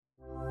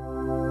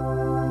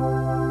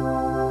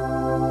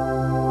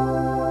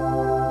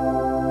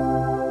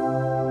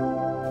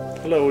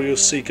Hello, you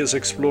seekers,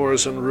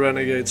 explorers, and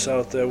renegades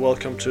out there.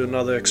 Welcome to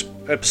another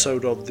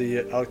episode of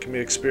the Alchemy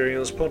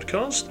Experience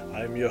podcast.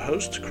 I'm your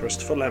host,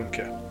 Christopher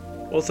Lemke.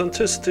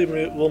 Authenticity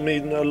will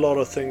mean a lot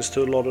of things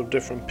to a lot of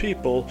different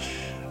people,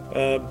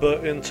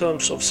 but in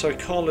terms of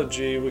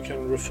psychology, we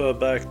can refer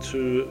back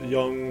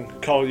to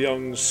Carl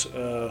Jung's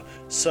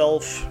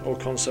self, or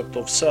concept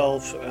of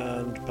self,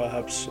 and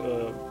perhaps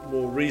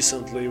more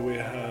recently we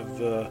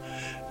have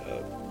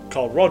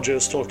Carl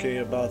Rogers talking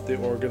about the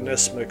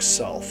organismic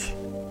self.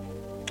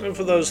 And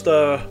for those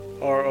that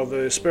are of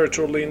a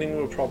spiritual leaning,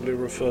 we'll probably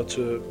refer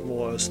to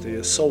more as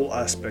the soul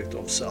aspect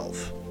of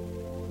self.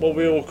 What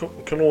we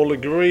can all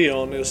agree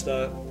on is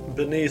that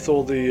beneath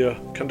all the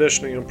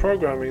conditioning and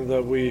programming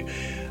that we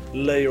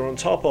layer on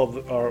top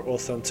of our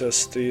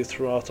authenticity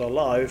throughout our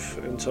lives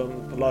in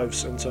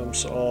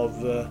terms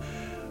of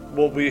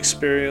what we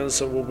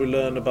experience and what we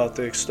learn about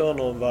the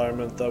external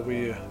environment that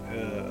we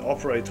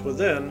operate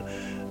within,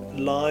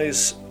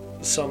 lies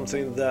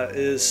something that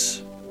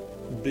is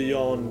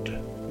beyond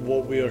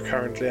what we are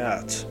currently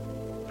at.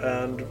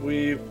 And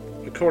we,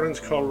 according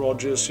to Carl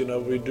Rogers,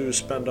 we do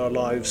spend our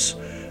lives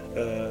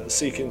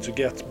seeking to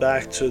get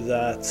back to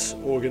that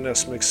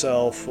organismic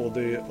self or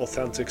the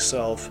authentic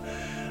self,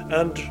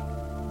 and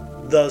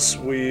thus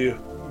we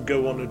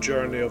go on a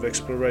journey of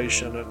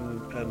exploration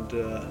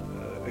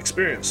and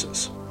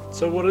experiences.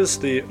 So what is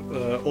the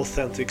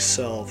authentic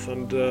self,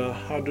 and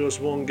how does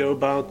one go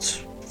about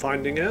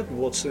finding it?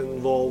 What's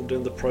involved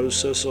in the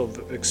process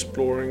of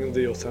exploring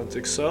the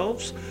authentic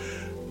selves?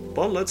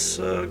 Well, let's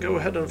go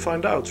ahead and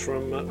find out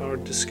from our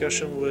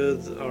discussion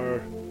with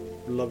our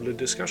lovely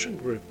discussion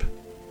group.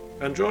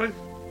 Enjoy!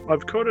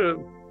 I've quoted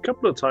a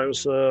couple of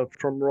times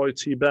from Roy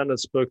T.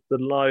 Bennett's book, The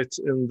Light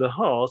in the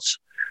Heart,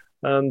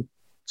 and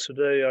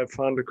today I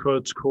found a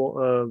quote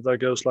that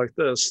goes like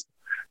this: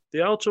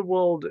 "The outer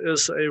world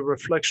is a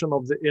reflection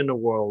of the inner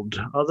world.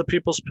 Other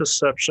people's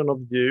perception of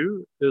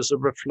you is a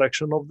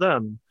reflection of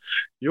them.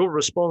 Your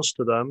response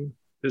to them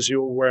is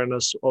your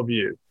awareness of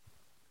you."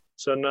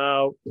 So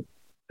now,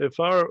 if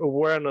our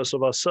awareness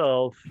of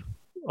ourselves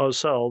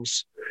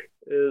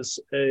is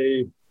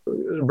a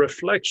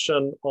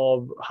reflection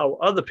of how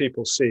other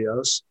people see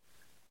us,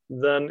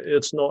 then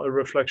it's not a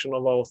reflection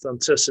of our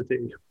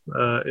authenticity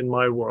in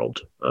my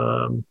world,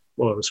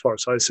 well, as far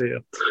as I see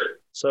it.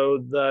 So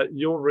that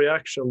your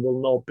reaction will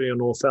not be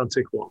an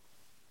authentic one,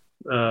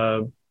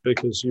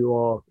 because you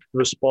are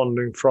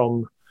responding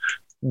from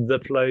the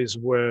place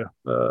where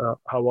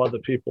how other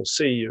people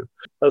see you.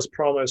 As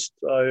promised,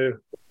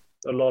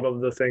 a lot of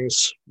the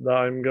things that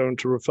I'm going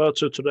to refer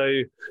to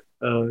today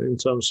in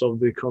terms of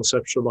the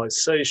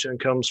conceptualization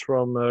comes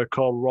from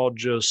Carl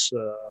Rogers'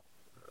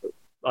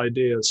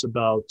 ideas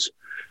about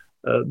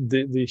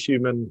the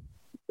human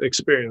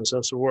experience,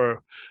 as it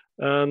were.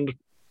 And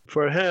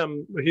for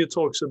him, he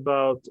talks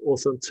about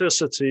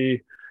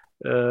authenticity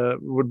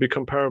would be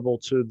comparable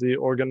to the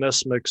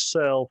organismic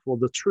self or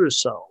the true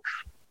self,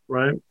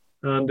 right?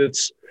 And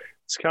it's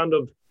kind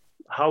of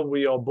how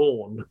we are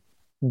born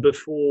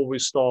before we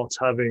start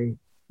having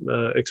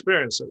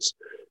experiences.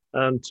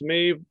 And to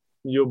me,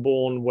 you're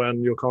born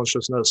when your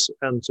consciousness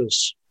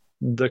enters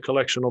the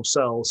collection of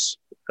cells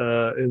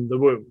in the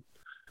womb.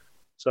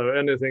 So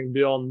anything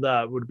beyond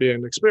that would be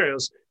an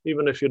experience,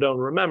 even if you don't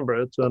remember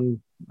it. And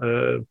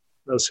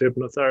as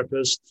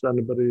hypnotherapists,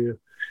 anybody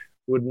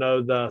would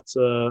know that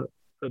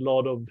a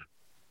lot of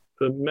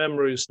the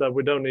memories that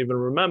we don't even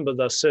remember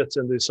that sit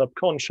in the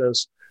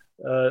subconscious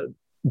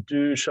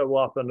do show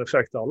up and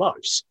affect our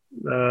lives.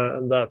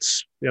 And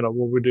that's,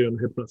 what we do in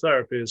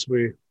hypnotherapy is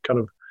we kind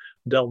of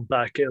delve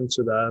back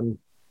into that. And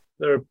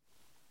there are a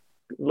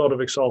lot of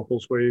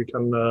examples where you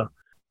can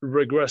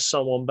regress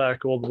someone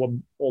back all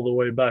the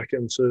way back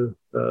into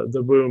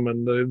the womb,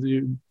 and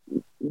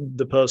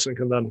the person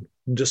can then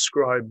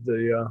describe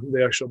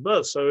the actual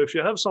birth. So if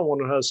you have someone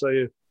who has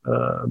a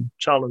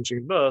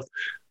challenging birth,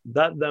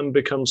 that then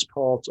becomes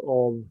part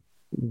of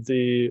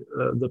the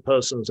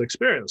person's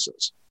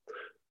experiences,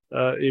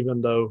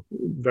 even though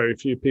very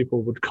few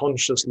people would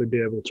consciously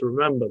be able to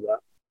remember that.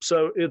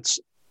 So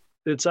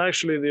it's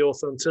actually the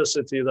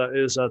authenticity that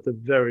is at the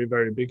very,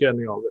 very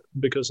beginning of it,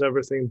 because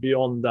everything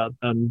beyond that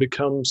then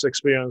becomes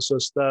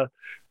experiences that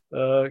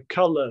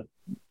color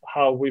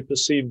how we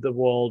perceive the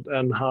world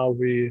and how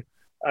we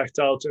act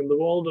out in the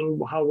world,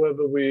 and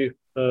however we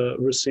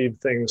receive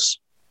things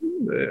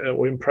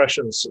or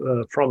impressions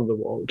from the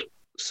world.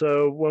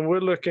 So when we're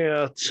looking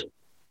at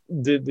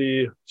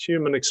the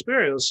human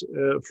experience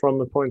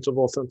from a point of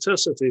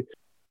authenticity,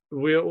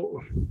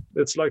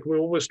 it's like we're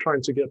always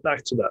trying to get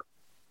back to that,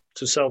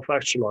 to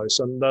self-actualize,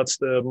 and that's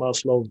the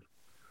Maslow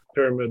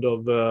pyramid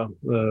of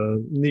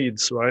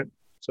needs, right?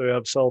 So you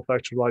have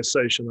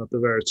self-actualization at the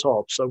very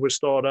top. So we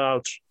start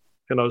out,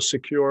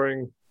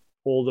 securing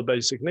all the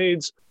basic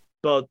needs,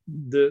 but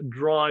the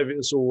drive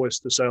is always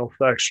to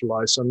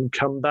self-actualize and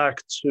come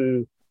back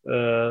to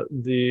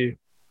the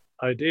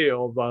idea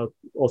of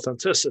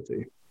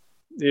authenticity,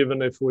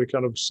 even if we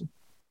kind of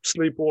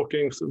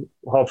sleepwalking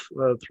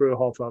through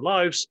half our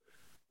lives.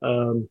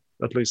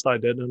 At least I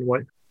did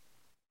anyway.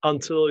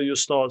 until you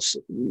start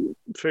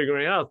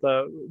figuring out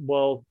that,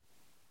 well,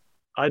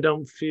 I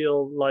don't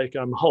feel like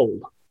I'm whole.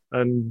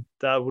 And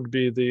that would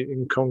be the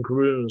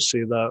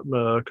incongruency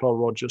that Carl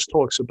Rogers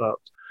talks about.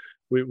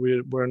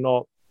 We're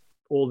not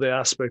all the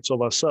aspects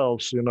of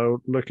ourselves,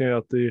 looking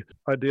at the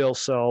ideal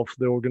self,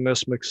 the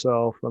organismic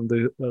self, and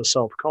the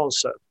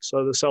self-concept.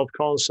 So the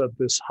self-concept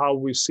is how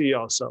we see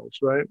ourselves,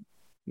 right?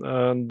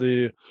 And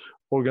the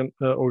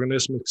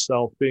organismic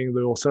self being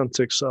the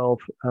authentic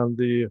self, and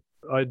the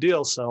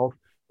ideal self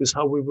is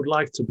how we would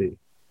like to be.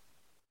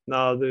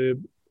 Now,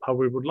 how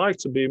we would like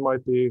to be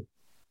might be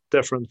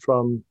different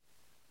from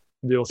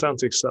the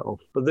authentic self,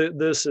 but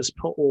this is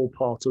all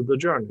part of the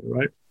journey,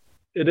 right?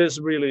 It is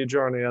really a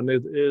journey, and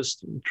it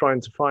is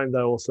trying to find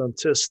that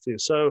authenticity.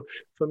 So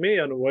for me,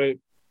 in a way,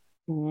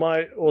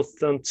 my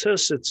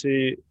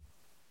authenticity,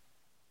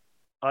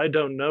 I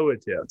don't know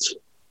it yet.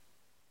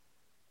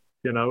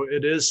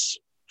 It is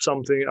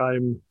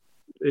something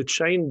it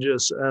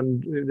changes,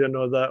 and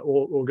that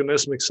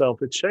organismic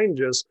self, it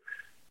changes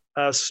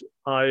as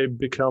I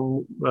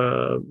become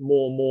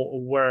more and more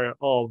aware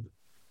of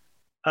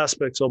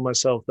aspects of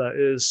myself that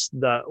is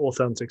that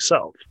authentic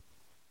self.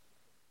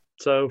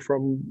 So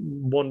from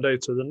one day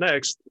to the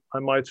next, I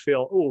might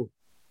feel, oh,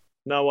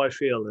 now I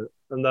feel it,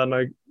 and then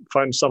I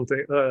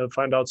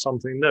find out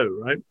something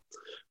new, right?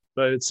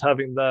 But it's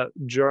having that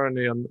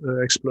journey and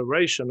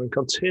exploration, and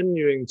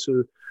continuing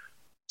to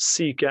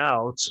seek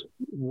out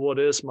what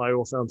is my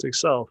authentic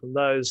self, and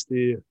that is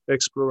the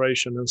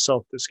exploration and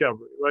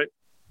self-discovery, right?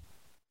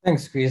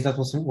 Thanks, Chris. That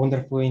was a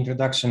wonderful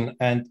introduction,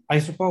 and I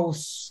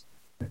suppose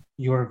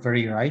you're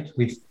very right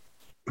with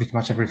pretty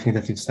much everything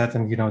that you've said,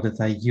 and you know that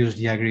I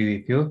usually agree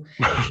with you.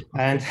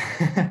 And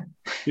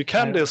you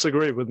can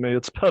disagree with me;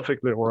 it's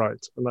perfectly all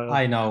right.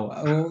 I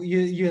know.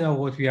 You know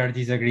what we are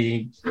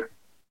disagreeing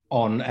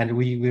on, and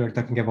we were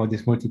talking about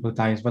this multiple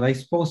times. But I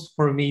suppose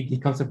for me, the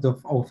concept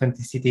of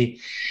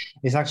authenticity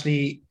is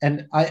actually,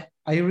 and I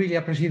really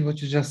appreciate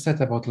what you just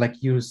said about,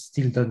 like, you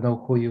still don't know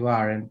who you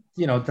are, and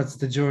that's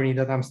the journey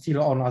that I'm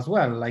still on as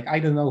well. Like, I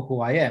don't know who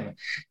I am.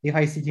 If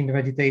I sit in the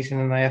meditation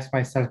and I ask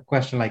myself a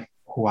question like,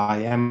 who I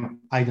am,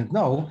 I don't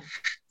know,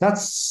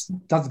 that's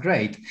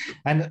great.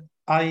 And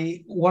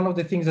one of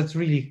the things that's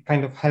really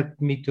kind of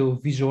helped me to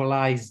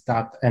visualize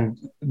that and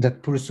the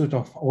pursuit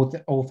of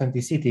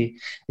authenticity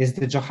is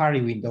the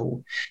Johari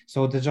window.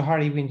 So the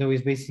Johari window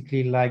is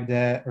basically like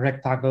the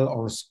rectangle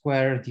or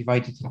square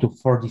divided into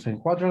 4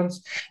 different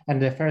quadrants. And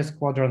the first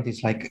quadrant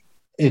is like,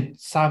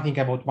 it's something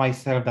about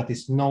myself that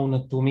is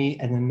known to me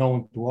and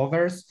known to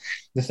others.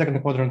 The second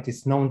quadrant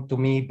is known to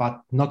me,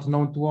 but not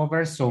known to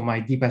others. So my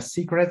deepest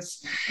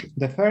secrets.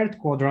 The third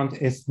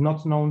quadrant is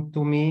not known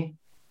to me,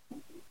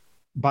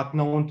 but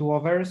known to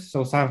others.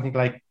 So something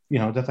like,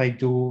 that I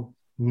do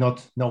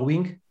not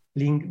knowingly.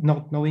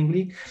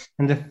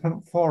 And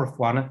the fourth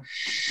one,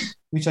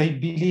 which I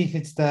believe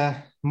it's the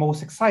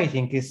most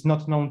exciting, is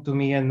not known to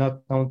me and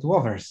not known to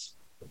others.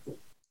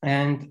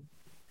 And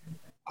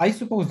I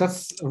suppose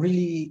that's a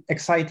really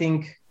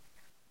exciting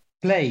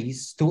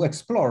place to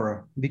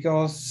explore,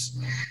 because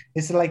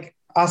it's like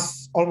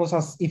almost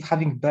as if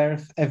having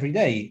birth every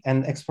day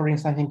and exploring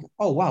something.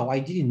 Oh, wow, I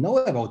didn't know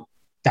about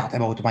that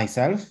about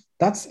myself.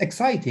 That's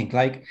exciting.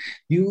 Like,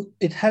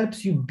 it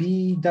helps you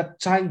be that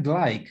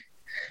childlike.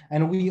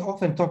 And we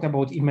often talk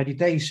about in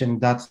meditation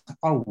that,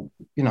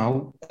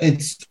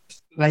 it's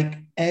like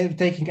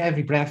taking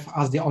every breath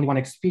as the only one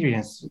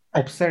experience,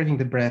 observing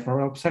the breath or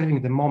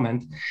observing the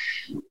moment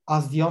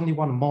as the only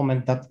one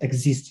moment that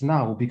exists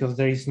now, because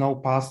there is no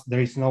past,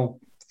 there is no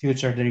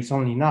future, there is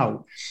only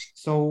now.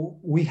 So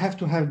we have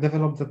to have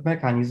developed that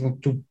mechanism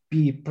to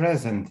be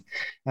present.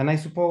 And I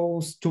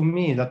suppose, to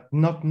me, that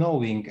not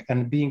knowing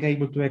and being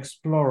able to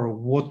explore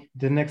what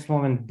the next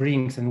moment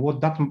brings and what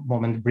that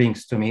moment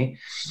brings to me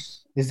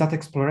is that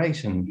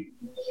exploration.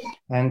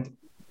 And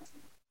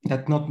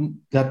that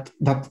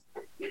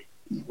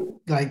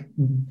like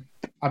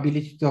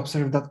ability to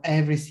observe that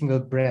every single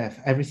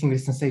breath, every single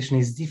sensation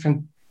is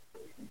different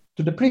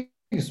to the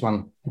previous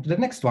one, to the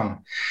next one.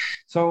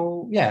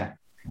 So yeah.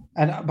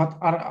 But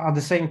at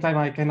the same time,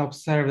 I can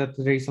observe that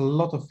there is a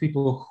lot of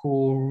people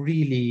who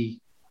really,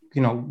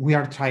 we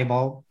are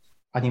tribal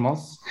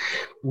animals.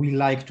 We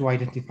like to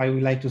identify, we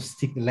like to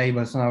stick the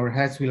labels on our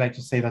heads. We like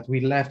to say that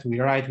we left, we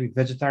right, we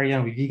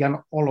vegetarian, we vegan,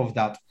 all of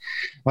that.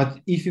 But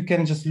if you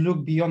can just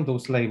look beyond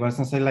those labels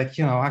and say, like,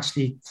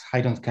 actually,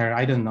 I don't care,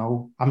 I don't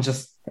know, I'm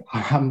just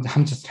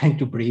trying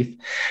to breathe,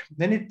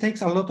 then it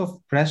takes a lot of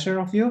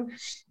pressure off you.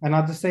 And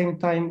at the same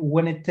time,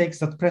 when it takes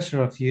that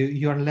pressure off you,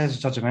 you're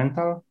less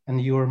judgmental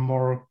and you're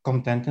more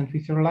contented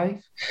with your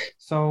life.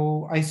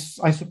 So I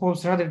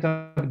suppose, rather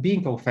than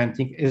being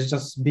authentic, is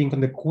just being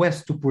on the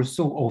quest to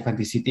pursue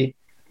authenticity.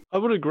 I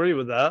would agree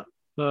with that.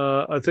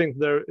 I think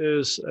there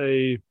is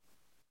a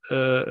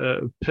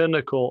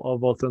pinnacle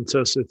of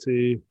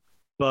authenticity,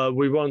 but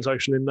we won't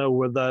actually know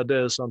where that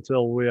is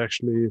until we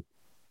actually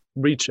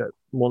reach it,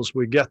 once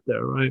we get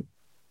there, right?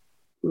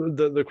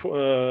 The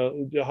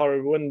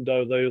Johari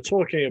window that you're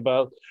talking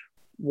about,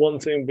 one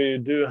thing we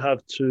do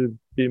have to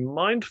be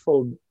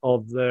mindful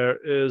of there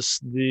is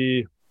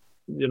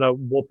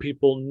what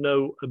people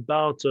know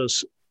about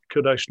us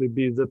could actually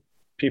be the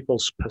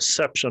people's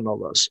perception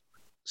of us.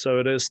 So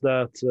it is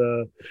that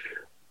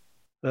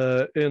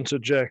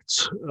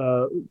interjects,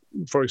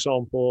 for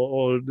example,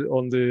 or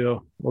on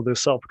the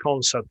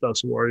self-concept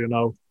as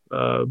well.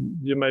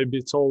 You may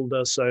be told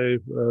as a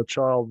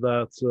child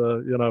that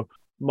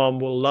mom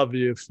will love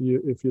you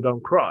if you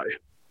don't cry.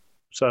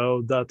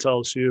 So that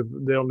tells you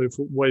the only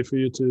way for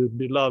you to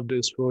be loved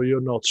is for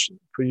you not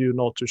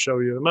to show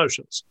your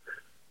emotions.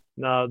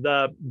 Now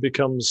that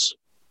becomes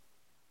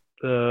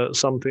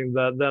something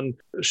that then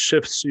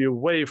shifts you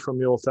away from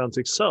your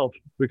authentic self,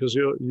 because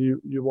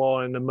you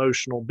are an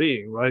emotional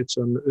being, right?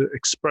 And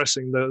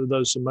expressing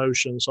those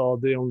emotions are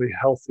the only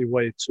healthy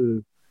way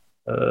to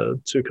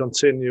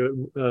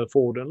continue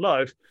forward in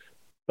life.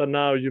 But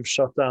now you've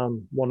shut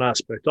down one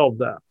aspect of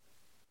that,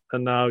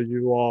 and now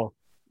you are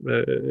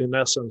in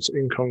essence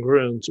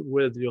incongruent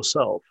with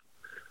yourself.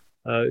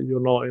 You're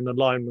not in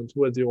alignment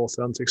with your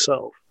authentic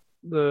self.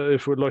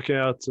 If we're looking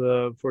at,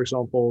 for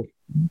example,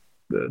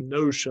 the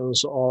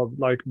notions of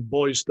like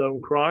boys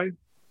don't cry.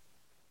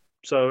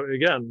 So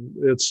again,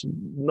 it's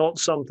not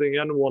something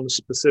anyone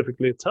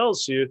specifically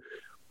tells you,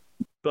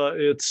 but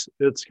it's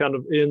kind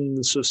of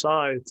in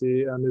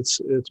society, and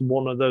it's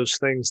one of those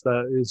things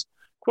that is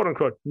quote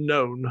unquote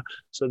known.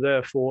 So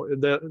therefore,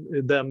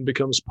 it then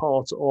becomes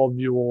part of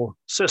your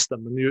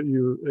system, and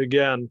you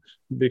again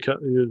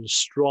you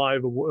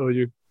strive, or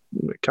you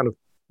kind of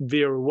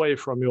veer away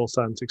from your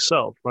authentic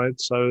self, right?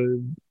 So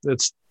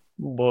it's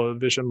what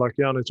Vishen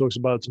talks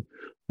about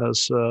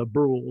as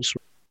rules.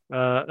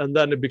 And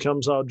then it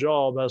becomes our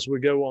job as we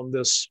go on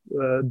this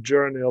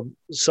journey of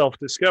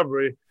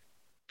self-discovery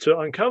to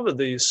uncover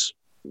these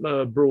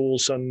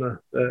rules and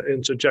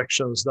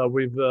interjections that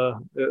we've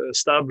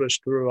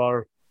established through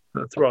our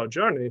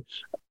journey,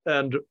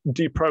 and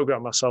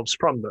deprogram ourselves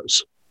from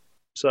those.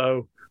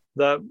 So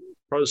that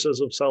process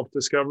of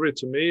self-discovery,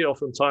 to me,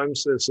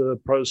 oftentimes is a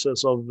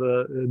process of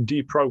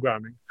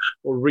deprogramming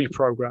or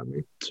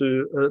reprogramming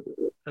to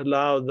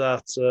allow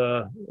that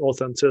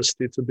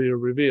authenticity to be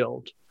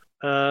revealed.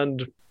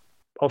 And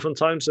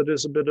oftentimes it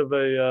is a bit of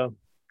a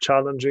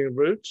challenging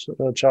route,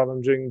 a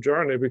challenging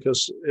journey,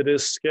 because it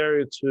is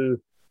scary to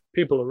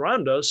people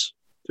around us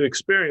to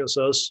experience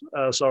us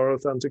as our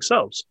authentic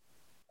selves,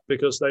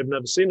 because they've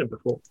never seen it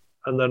before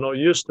and they're not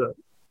used to it.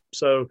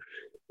 So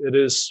it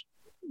is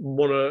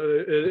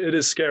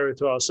scary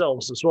to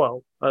ourselves as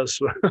well, as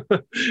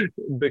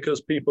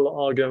because people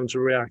are going to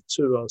react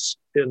to us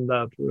in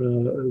that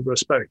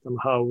respect, and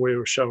how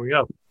we're showing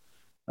up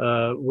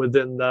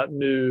within that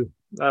new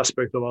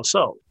aspect of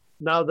ourselves.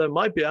 Now, there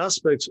might be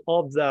aspects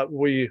of that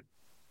we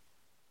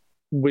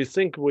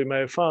think we may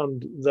have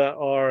found that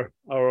are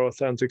our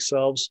authentic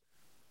selves,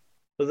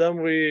 but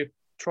then we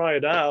try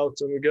it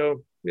out and we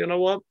go, you know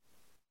what?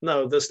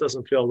 No, this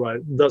doesn't feel right.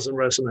 It doesn't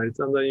resonate.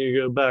 And then you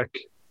go back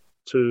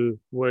to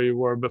where you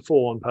were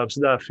before, and perhaps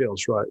that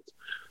feels right.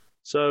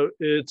 So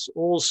it's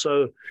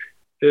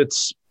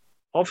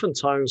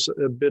oftentimes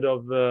a bit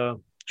of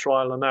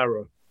trial and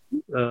error,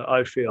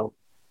 I feel,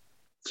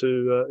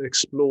 to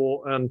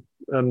explore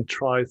and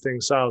try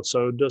things out.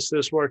 So does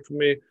this work for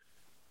me?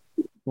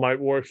 Might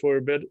work for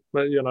a bit,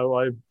 but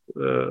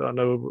I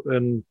know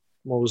in,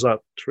 what was that,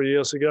 3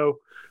 years ago,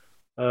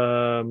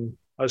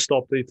 I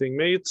stopped eating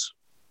meat,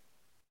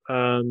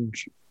 and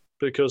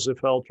because it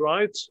felt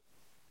right.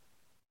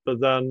 But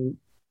then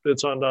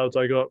it turned out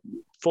I got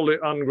fully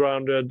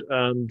ungrounded,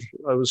 and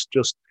I was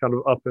just kind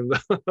of up in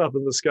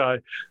the sky.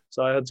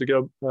 So I had to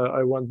go.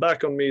 I went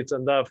back on meat,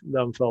 and that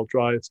then felt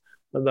right.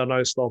 And then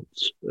I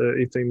stopped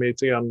eating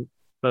meat again,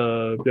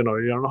 a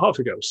year and a half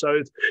ago.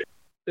 So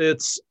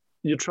it's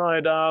you try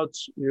it out,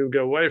 you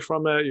go away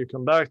from it, you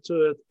come back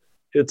to it.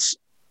 It's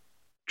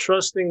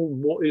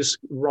trusting what is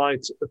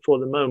right for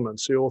the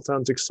moment. So your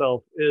authentic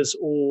self is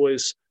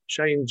always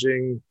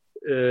changing.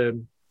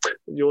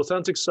 Your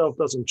authentic self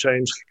doesn't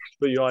change,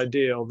 but your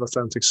idea of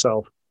authentic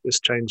self is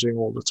changing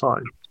all the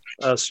time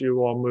as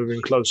you are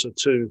moving closer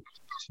to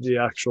the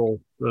actual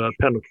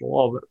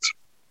pinnacle of it.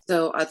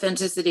 So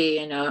authenticity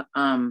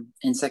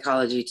in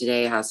psychology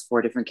today has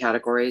 4 different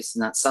categories,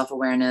 and that's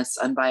self-awareness,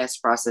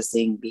 unbiased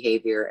processing,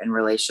 behavior, and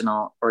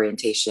relational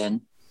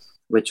orientation,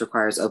 which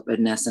requires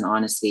openness and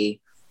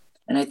honesty.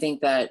 And I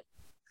think that,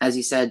 as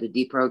you said, the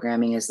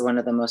deprogramming is one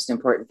of the most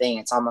important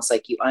things. It's almost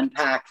like you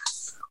unpack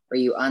or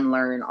you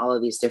unlearn all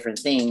of these different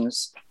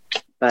things.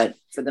 But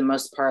for the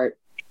most part,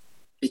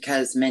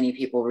 because many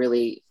people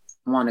really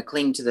want to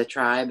cling to the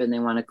tribe and they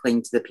want to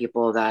cling to the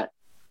people that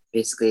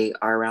basically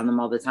are around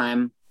them all the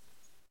time,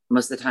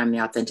 most of the time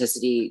the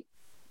authenticity,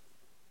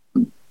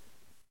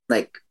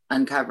 like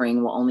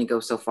uncovering, will only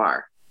go so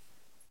far.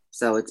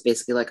 So it's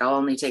basically like, I'll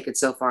only take it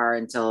so far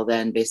until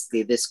then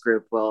basically this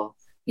group will,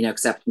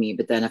 accept me.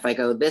 But then if I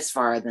go this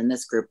far, then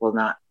this group will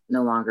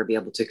no longer be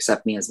able to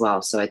accept me as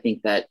well. So I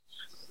think that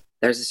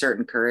there's a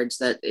certain courage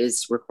that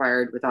is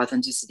required with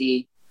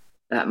authenticity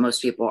that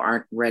most people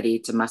aren't ready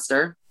to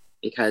muster,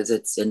 because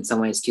it's in some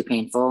ways too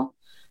painful.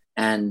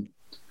 And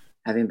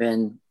having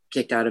been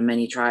kicked out of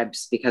many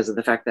tribes because of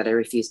the fact that I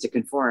refuse to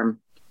conform,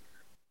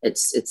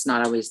 it's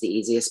not always the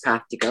easiest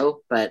path to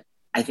go. But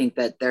I think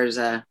that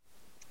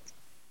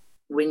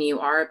when you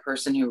are a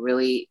person who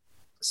really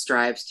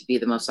strives to be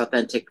the most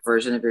authentic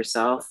version of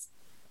yourself,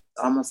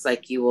 it's almost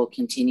like you will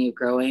continue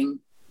growing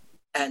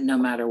at no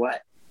matter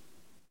what.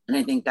 And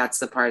I think that's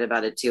the part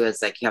about it too,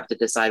 is like you have to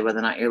decide whether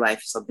or not your life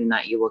is something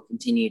that you will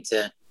continue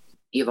to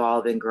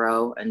evolve and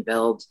grow and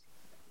build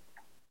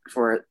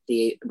for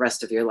the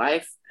rest of your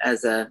life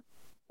as a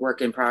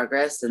work in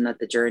progress, and that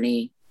the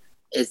journey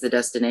is the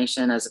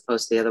destination as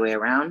opposed to the other way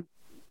around,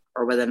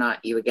 or whether or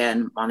not you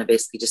again want to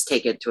basically just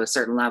take it to a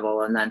certain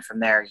level and then from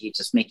there you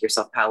just make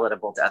yourself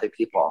palatable to other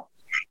people.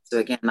 So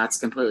again, that's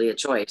completely a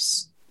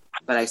choice.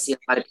 But I see a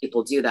lot of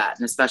people do that,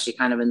 and especially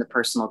kind of in the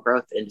personal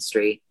growth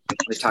industry.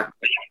 We talked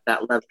about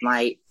that love and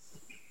light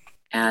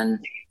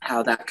and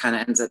how that kind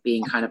of ends up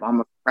being kind of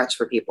almost a crutch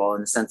for people,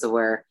 in the sense of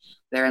where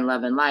they're in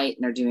love and light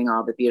and they're doing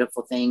all the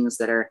beautiful things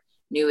that are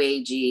new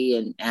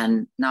agey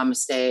and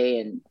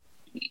namaste and,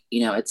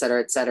 et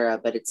cetera,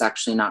 but it's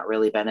actually not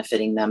really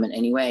benefiting them in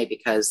any way,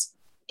 because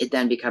it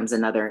then becomes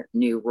another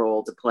new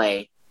role to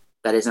play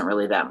that isn't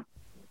really them.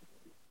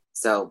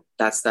 So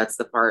that's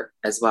the part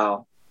as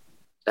well.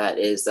 That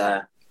is,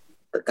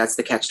 that's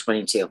the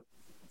catch-22.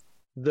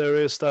 There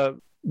is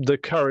the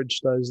courage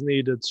that is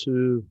needed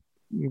to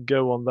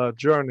go on that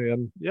journey,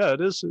 and yeah,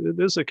 it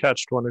is a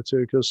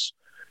catch-22, because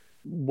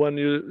when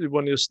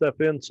you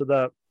step into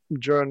that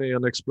journey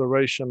and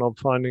exploration of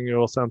finding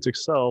your authentic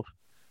self,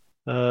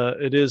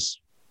 it is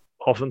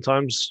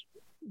oftentimes,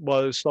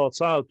 well, it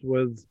starts out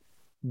with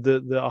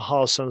the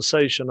aha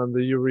sensation and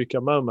the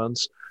eureka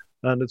moments,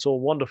 and it's all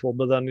wonderful,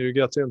 but then you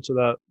get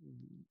into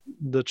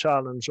the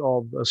challenge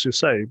of, as you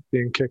say,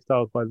 being kicked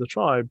out by the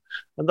tribe,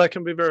 and that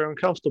can be very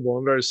uncomfortable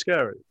and very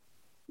scary.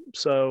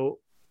 So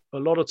a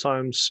lot of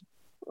times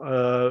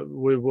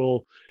we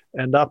will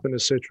end up in a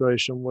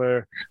situation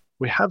where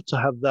we have to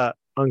have that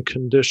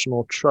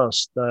unconditional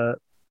trust that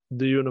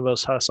the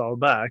universe has our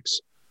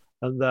backs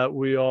and that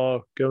we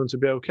are going to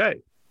be okay,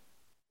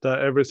 that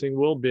everything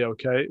will be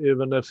okay,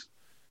 even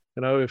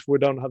if we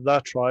don't have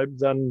that tribe,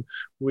 then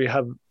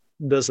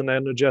there's an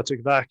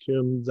energetic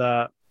vacuum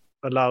that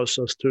allows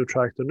us to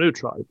attract a new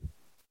tribe.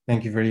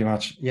 Thank you very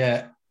much.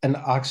 Yeah. And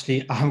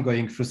actually, I'm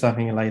going through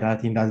something like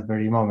that in that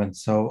very moment.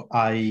 So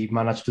I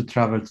managed to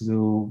travel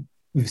to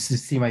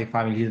see my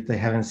family that I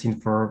haven't seen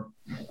for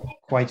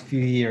quite a few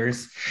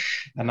years.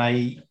 And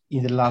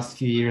in the last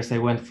few years, I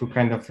went through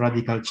kind of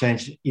radical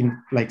change in,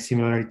 like,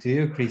 similar to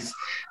you, Chris,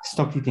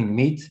 stopped eating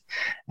meat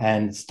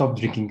and stopped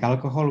drinking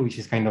alcohol, which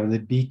is kind of the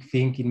big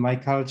thing in my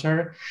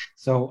culture.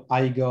 So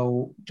I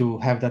go to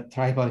have that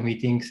tribal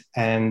meetings,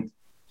 and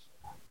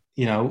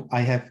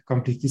I have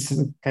completely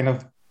kind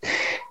of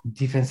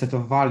different set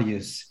of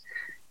values.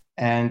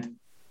 And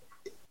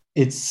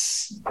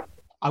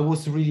I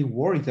was really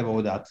worried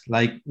about that,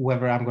 like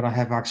whether I'm going to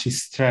have actually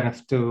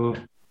strength to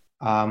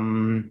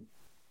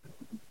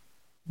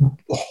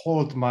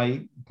hold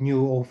my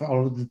new,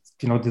 or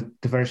the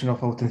version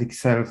of authentic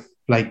self,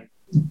 like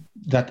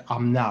that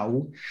I'm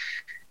now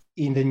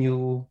in the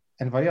new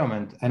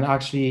environment. And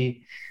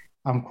actually,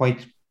 I'm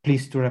quite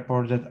pleased to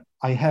report that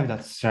I have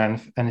that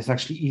strength, and it's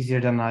actually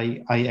easier than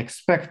I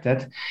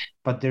expected.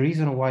 But the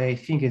reason why I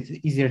think it's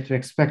easier to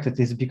expect it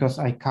is because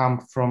I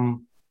come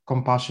from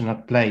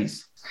compassionate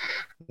place.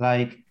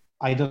 Like,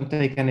 I don't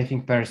take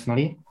anything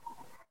personally.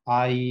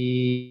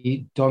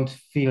 I don't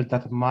feel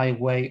that my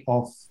way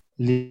of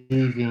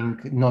living,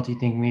 not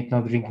eating meat,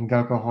 not drinking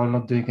alcohol,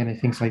 not doing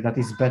anything like that,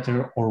 is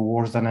better or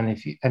worse than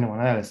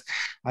anyone else.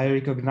 I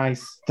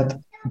recognize that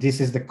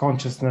this is the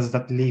consciousness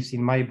that lives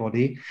in my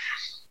body,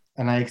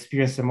 and I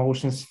experience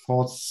emotions,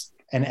 thoughts,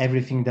 and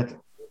everything that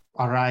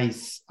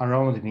arise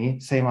around me,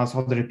 same as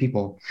other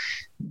people.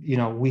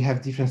 We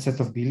have different set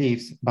of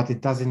beliefs, but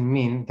it doesn't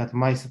mean that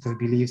my set of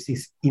beliefs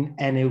is in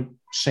any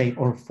shape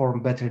or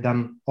form better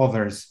than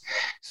others.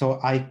 So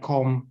I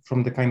come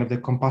from the kind of the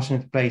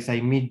compassionate place.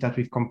 I meet that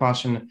with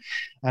compassion,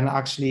 and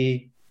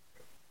actually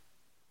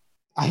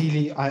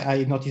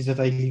I notice that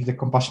I leave the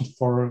compassion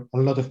for a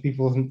lot of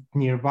people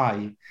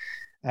nearby.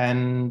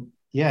 And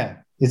yeah,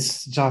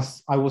 it's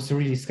just, I was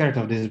really scared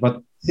of this,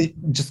 but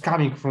just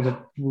coming from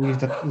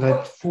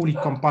that fully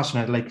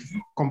compassionate, like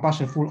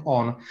compassion full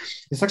on,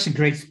 it's actually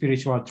great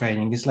spiritual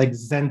training. It's like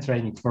Zen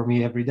training for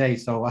me every day.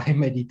 So I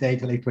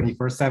meditate like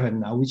 24/7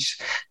 now, which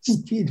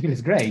it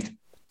feels great.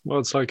 Well,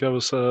 it's like I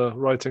was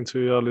writing to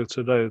you earlier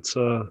today. It's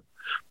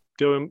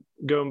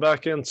going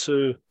back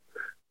into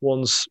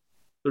one's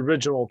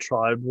original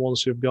tribe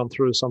once you've gone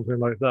through something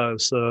like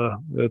that.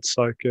 It's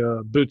like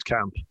a boot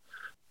camp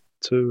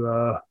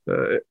to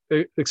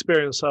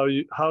experience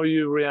how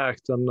you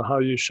react and how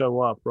you show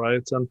up,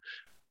 right? And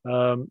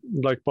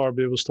like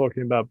Barbie was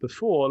talking about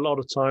before, a lot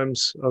of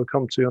times, I'll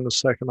come to you in a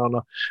second,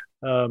 Anna,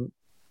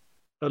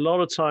 a lot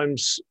of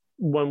times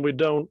when we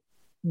don't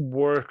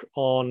work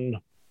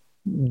on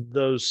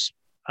those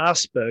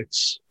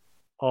aspects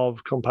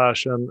of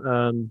compassion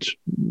and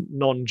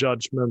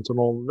non-judgment and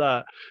all of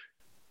that,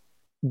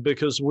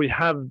 because we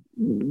have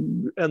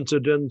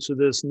entered into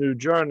this new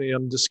journey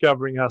and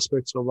discovering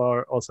aspects of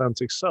our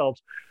authentic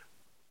selves,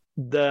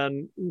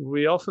 then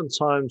we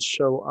oftentimes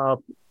show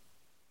up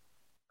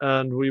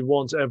and we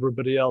want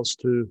everybody else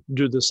to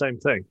do the same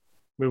thing.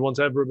 We want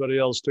everybody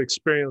else to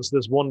experience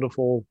this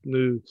wonderful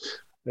new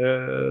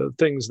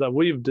things that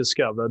we've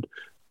discovered.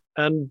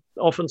 And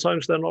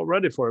oftentimes they're not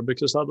ready for it,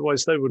 because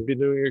otherwise they would be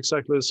doing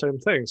exactly the same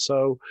thing.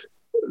 So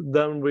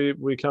then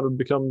we kind of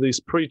become these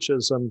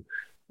preachers,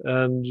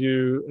 and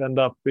you end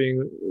up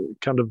being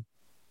kind of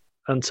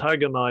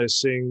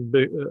antagonizing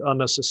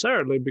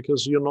unnecessarily,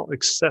 because you're not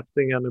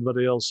accepting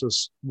anybody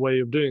else's way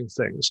of doing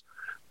things,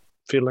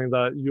 feeling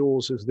that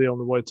yours is the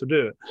only way to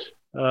do it.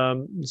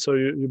 So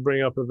you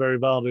bring up a very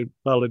valid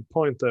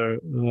point there,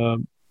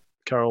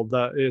 Carol,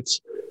 that it's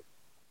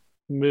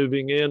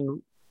moving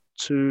in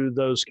to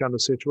those kind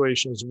of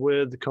situations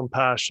with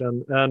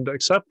compassion and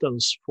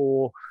acceptance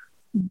for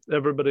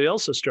everybody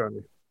else's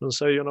journey, and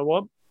say, you know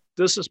what,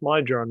 this is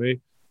my journey,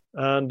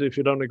 and if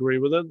you don't agree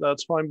with it,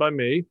 that's fine by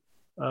me,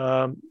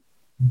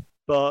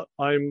 but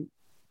I'm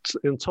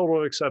in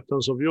total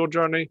acceptance of your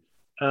journey,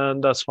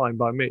 and that's fine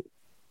by me.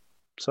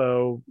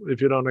 So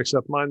if you don't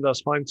accept mine,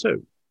 that's fine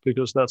too,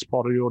 because that's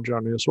part of your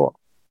journey as well,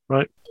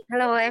 right?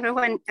 Hello,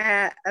 everyone.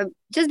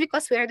 Just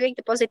because we are doing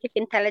the positive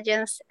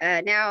intelligence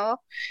now,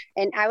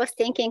 and I was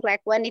thinking, like,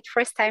 when it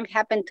first time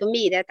happened to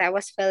me, that I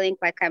was feeling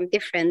like I'm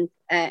different,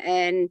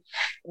 and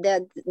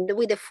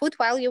with the food,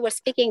 while you were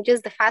speaking,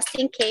 just the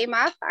fasting came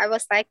up. I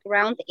was like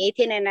around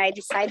 18, and I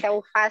decided I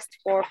will fast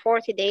for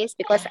 40 days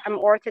because I'm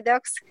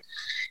Orthodox.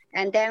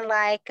 And then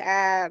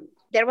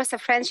there was a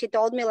friend, she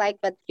told me, like,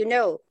 but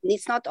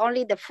it's not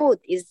only the food,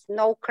 it's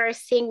no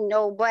cursing,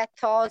 no bad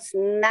thoughts,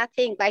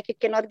 nothing, like you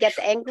cannot get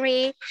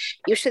angry.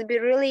 You should be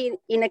really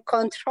in a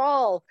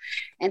control.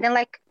 And then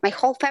like my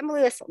whole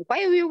family was,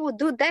 why we would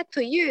do that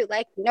to you?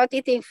 Like not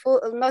eating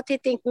food, not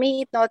eating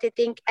meat, not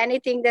eating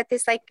anything that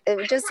is like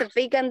just a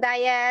vegan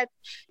diet,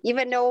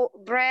 even no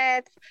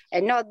bread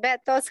and not bad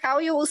thoughts, how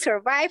you will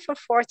survive for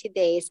 40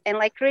 days. And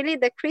like really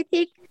the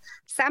critic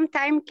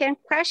sometimes can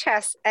crush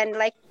us and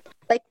like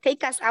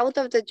take us out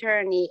of the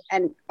journey.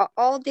 And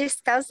all these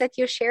thoughts that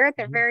you shared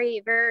are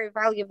very, very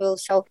valuable.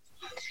 So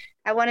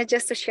I wanted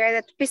just to share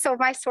that piece of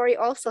my story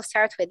also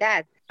starts with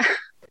that.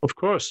 Of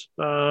course.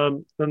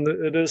 And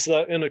it is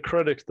that inner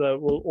critic that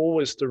will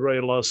always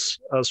derail us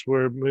as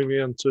we're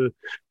moving into,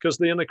 because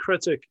the inner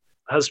critic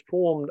has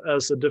formed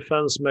as a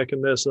defense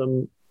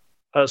mechanism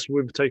as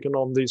we've taken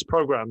on these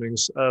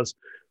programmings,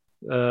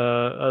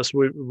 as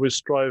we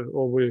strive,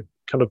 or we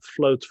kind of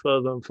float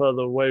further and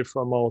further away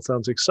from our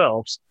authentic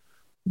selves.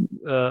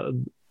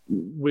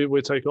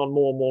 We take on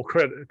more and more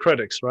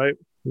critics, right?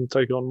 We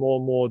take on more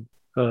and more,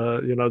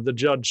 the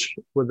judge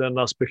within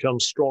us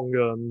becomes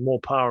stronger and more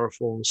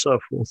powerful and so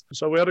forth.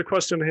 So we had a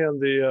question here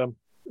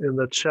in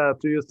the chat.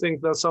 Do you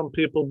think that some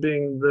people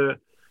being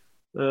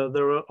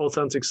their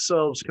authentic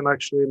selves can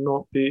actually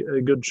not be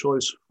a good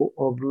choice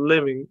of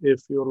living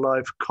if your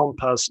life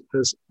compass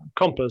is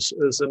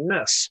a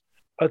mess?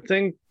 I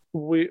think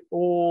we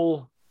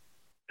all,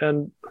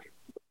 and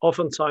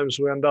oftentimes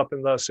we end up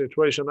in that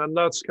situation, and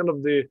that's kind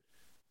of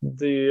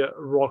the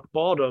rock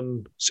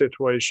bottom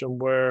situation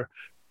where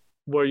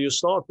you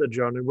start the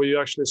journey, where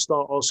you actually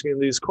start asking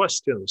these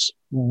questions.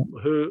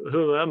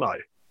 Who am I?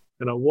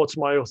 What's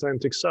my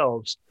authentic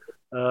selves?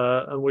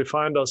 And we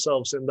find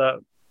ourselves in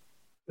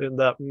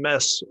that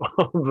mess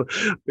of,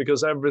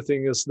 because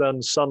everything is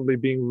then suddenly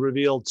being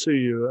revealed to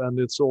you, and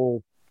it's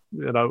all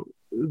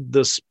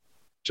this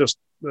just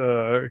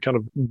kind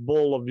of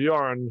ball of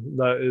yarn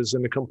that is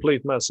in a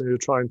complete mess, and you're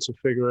trying to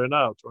figure it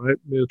out, right?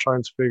 You're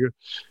trying to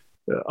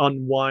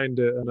unwind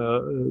it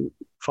and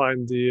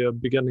find the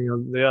beginning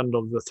and the end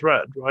of the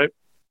thread, right?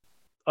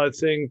 I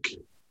think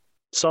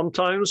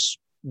sometimes,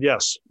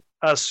 yes,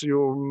 as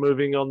you're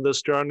moving on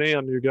this journey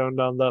and you're going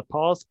down that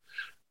path,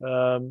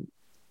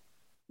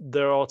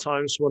 there are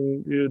times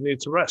when you need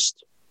to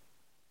rest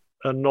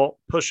and not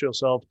push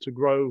yourself to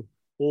grow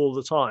all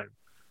the time.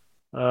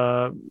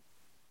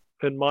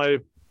 In my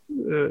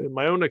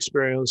own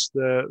experience,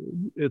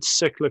 it's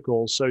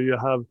cyclical. So you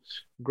have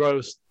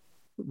growth,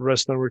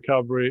 rest and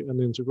recovery, and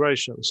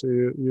integration. So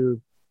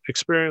you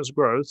experience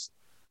growth,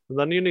 and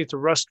then you need to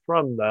rest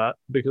from that,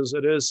 because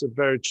it is a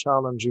very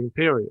challenging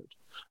period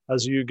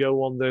as you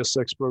go on this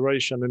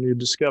exploration and you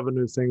discover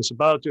new things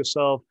about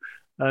yourself,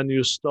 and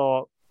you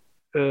start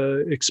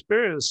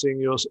experiencing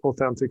your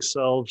authentic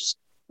selves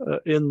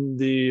in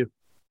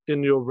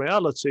your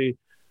reality.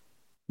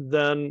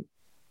 Then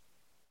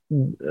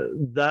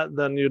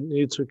you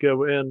need to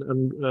go in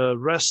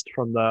and rest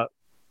from that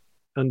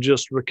and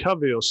just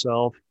recover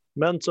yourself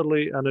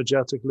mentally,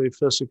 energetically,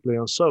 physically,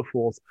 and so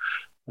forth.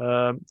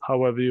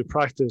 However you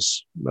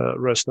practice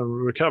rest and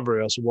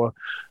recovery, as it were.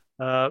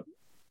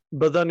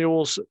 But then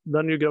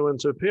you go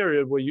into a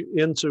period where you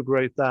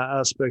integrate that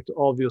aspect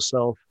of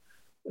yourself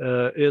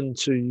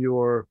into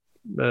your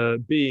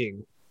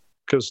being,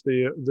 because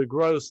the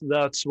growth,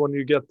 that's when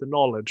you get the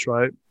knowledge,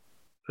 right?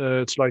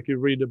 It's like you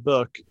read a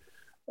book,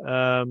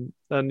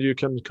 and you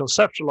can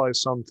conceptualize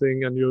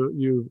something, and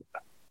you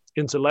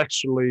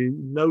intellectually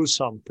know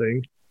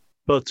something,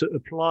 but to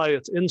apply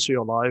it into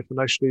your life and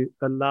actually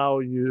allow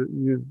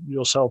you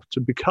yourself to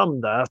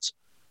become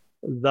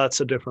that's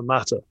a different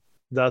matter.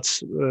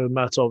 That's a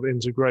matter of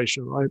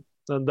integration, right?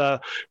 And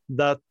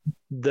that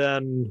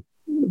then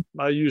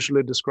I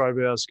usually describe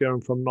it as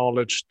going from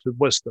knowledge to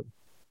wisdom.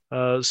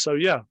 So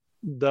yeah,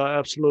 there are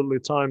absolutely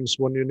times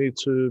when you need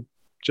to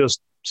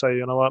just say,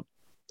 you know what,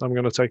 I'm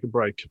going to take a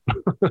break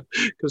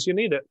because you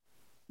need it.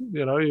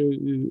 You know,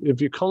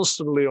 if you're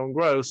constantly on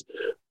growth,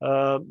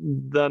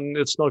 then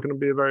it's not going to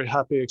be a very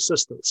happy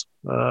existence,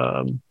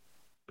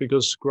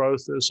 because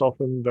growth is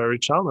often very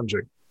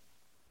challenging.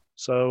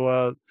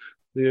 So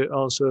the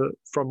answer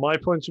from my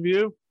point of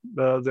view,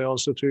 the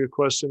answer to your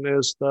question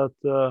is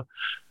that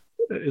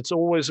it's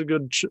always a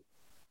good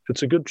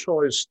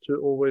choice to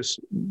always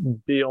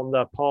be on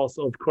that path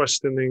of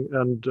questioning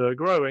and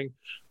growing,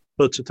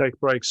 but to take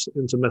breaks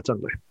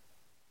intermittently.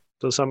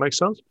 Does that make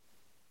sense?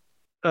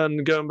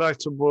 And going back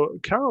to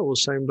what Carol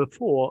was saying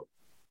before,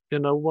 you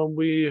know,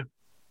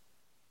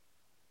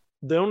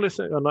 the only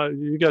thing,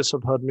 and you guys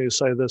have heard me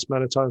say this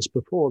many times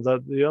before,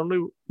 that the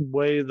only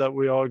way that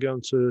we are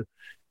going to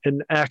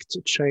enact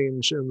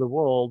change in the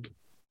world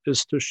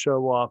is to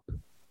show up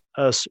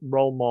as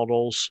role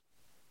models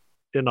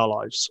in our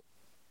lives.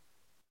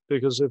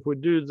 Because if we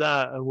do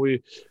that, and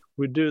we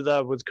do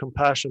that with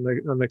compassion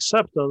and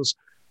acceptance,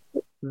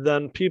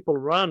 then people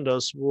around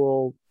us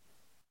will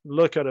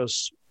look at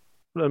us,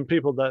 and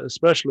people that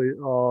especially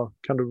are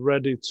kind of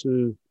ready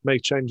to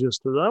make changes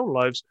to their own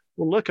lives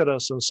will look at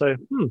us and say,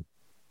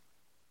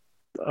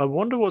 I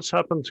wonder what's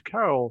happened to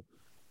Carol.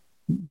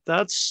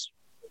 That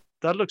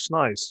looks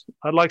nice.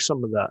 I'd like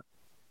some of that.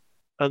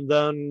 And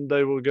then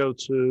they will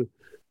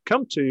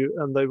come to you,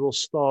 and they will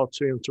start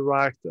to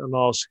interact and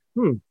ask,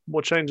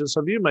 what changes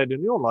have you made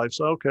in your life?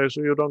 So, okay,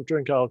 so you don't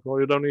drink alcohol,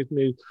 you don't eat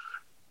meat.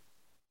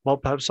 Well,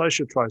 perhaps I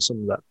should try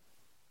some of that.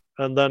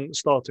 And then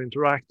start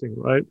interacting,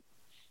 right?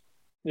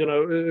 You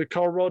know,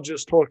 Carl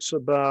Rogers talks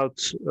about,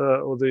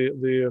 or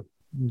the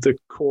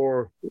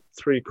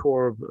three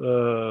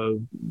core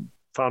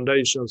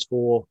foundations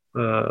for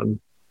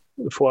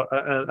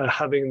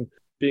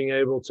being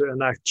able to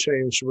enact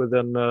change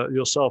within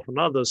yourself and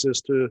others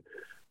is to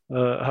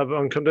have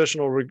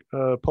unconditional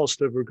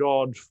positive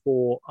regard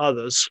for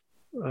others,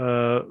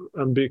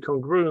 and be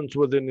congruent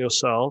within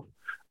yourself,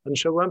 and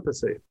show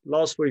empathy.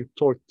 Last week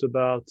talked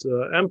about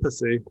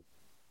empathy.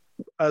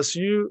 As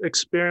you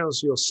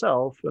experience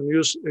yourself and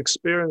you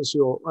experience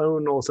your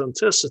own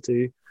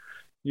authenticity,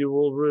 you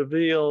will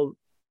reveal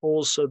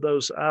also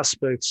those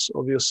aspects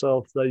of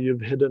yourself that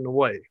you've hidden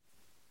away.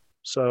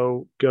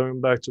 So going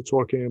back to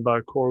talking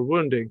about core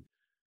wounding,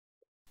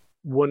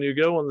 when you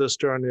go on this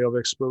journey of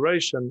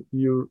exploration,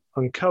 you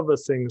uncover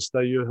things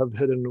that you have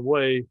hidden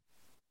away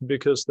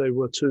because they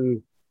were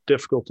too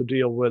difficult to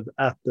deal with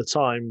at the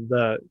time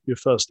that you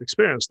first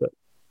experienced it.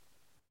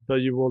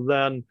 But you will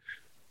then,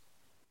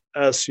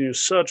 as you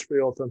search for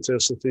your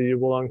authenticity, you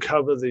will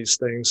uncover these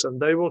things, and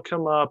they will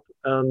come up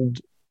and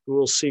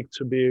will seek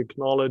to be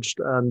acknowledged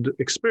and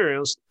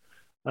experienced.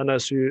 And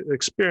as you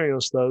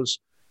experience those,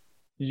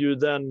 you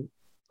then,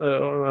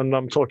 and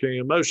I'm talking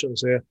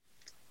emotions here,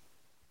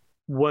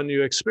 when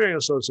you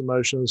experience those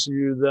emotions,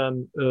 you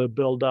then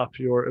build up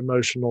your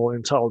emotional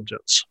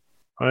intelligence,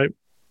 right?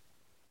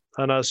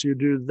 And as you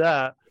do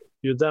that,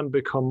 you then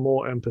become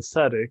more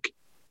empathetic,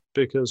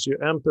 because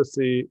your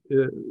empathy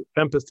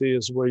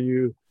is where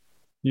you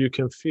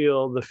can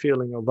feel the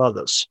feeling of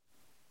others.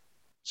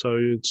 So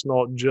it's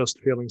not just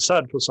feeling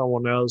sad for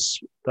someone else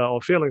that are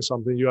feeling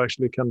something. You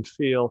actually can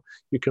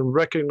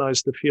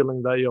recognize the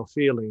feeling that you're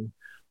feeling,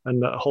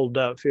 and hold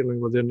that feeling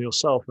within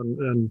yourself,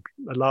 and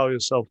allow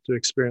yourself to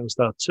experience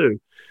that too.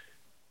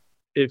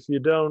 If you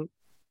don't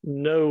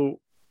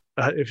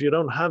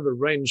have a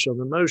range of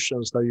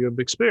emotions that you've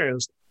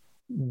experienced,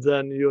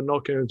 then you're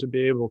not going to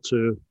be able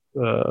to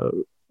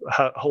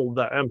hold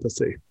that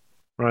empathy,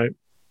 right?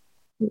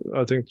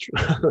 I think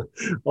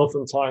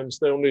oftentimes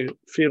the only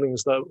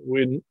feelings that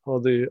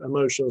or the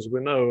emotions we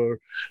know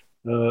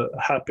are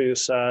happy,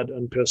 sad,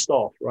 and pissed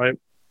off, right?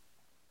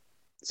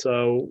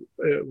 So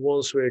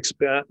once we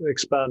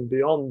expand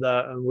beyond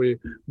that, and we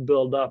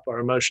build up our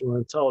emotional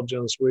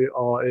intelligence, we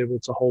are able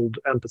to hold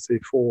empathy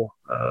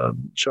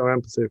show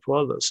empathy for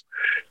others.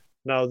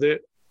 Now,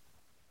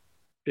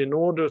 in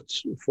order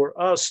for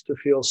us to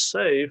feel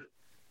safe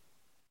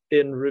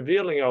in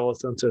revealing our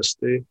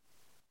authenticity,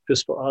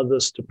 is for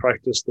others to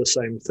practice the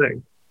same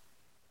thing.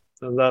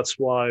 And that's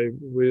why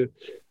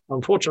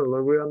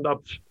unfortunately, we end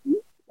up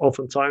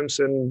oftentimes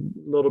in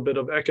a little bit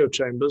of echo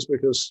chambers,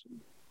 because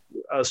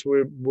as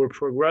we're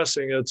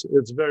progressing,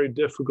 it's very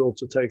difficult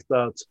to take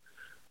that,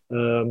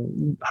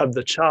 have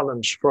the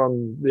challenge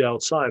from the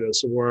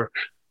outsiders, where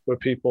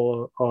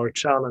people are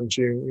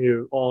challenging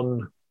you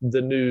on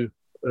the new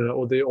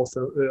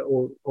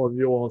or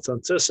your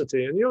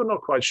authenticity, and you're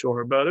not quite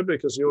sure about it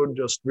because you're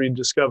just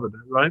rediscovered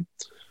it, right?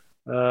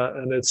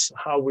 And it's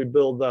how we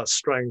build that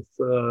strength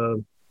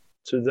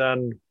to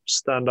then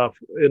stand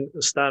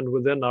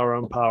within our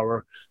own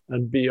power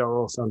and be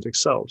our authentic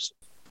selves.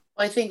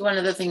 Well, I think one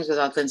of the things with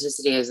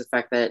authenticity is the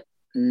fact that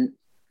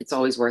it's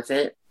always worth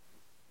it.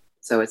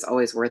 So it's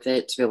always worth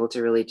it to be able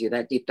to really do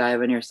that deep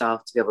dive in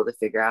yourself, to be able to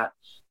figure out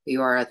who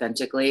you are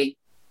authentically,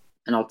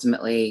 and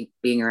ultimately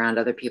being around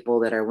other people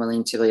that are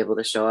willing to be able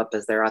to show up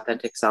as their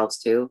authentic selves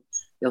too.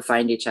 You'll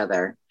find each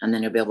other, and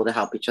then you'll be able to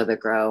help each other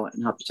grow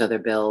and help each other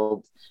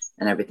build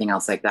and everything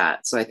else like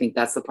that. So I think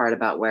that's the part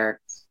about where,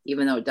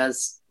 even though it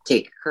does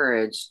take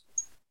courage,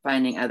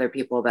 finding other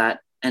people that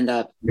end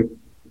up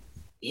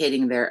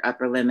hitting their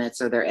upper limits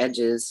or their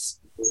edges,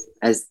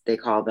 as they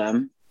call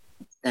them,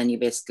 then you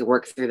basically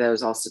work through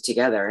those also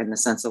together, in the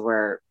sense of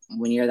where,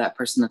 when you're that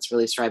person that's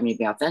really striving to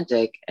be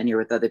authentic and you're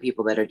with other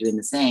people that are doing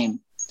the same,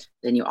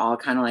 then you all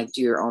kind of like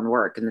do your own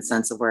work, in the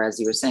sense of where, as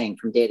you were saying,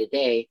 from day to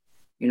day,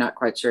 you're not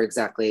quite sure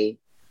exactly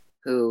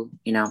who,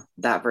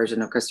 that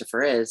version of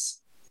Christopher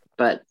is.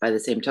 But by the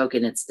same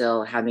token, it's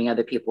still having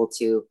other people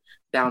to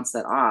bounce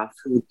that off,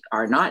 who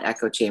are not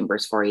echo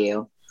chambers for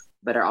you,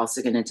 but are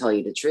also going to tell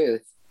you the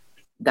truth.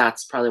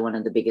 That's probably one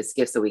of the biggest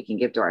gifts that we can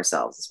give to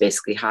ourselves, is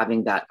basically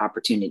having that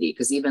opportunity.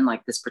 Because even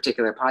like this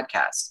particular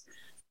podcast,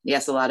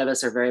 yes, a lot of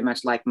us are very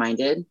much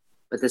like-minded,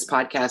 but this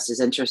podcast is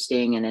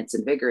interesting and it's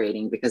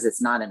invigorating because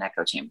it's not an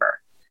echo chamber.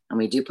 And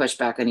we do push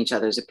back on each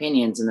other's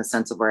opinions, in the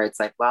sense of where it's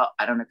like, well,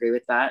 I don't agree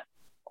with that.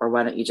 Or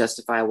why don't you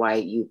justify why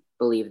you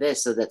believe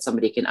this, so that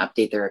somebody can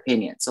update their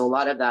opinion. So a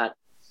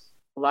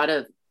lot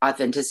of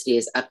authenticity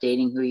is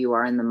updating who you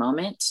are in the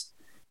moment.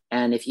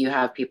 And if you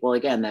have people,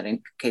 again, that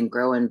can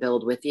grow and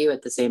build with you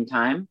at the same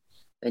time,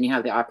 then you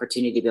have the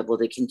opportunity to be able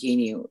to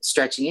continue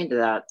stretching into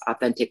that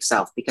authentic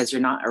self, because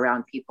you're not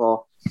around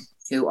people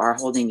who are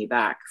holding you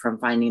back from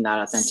finding that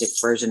authentic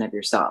version of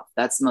yourself.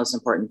 That's the most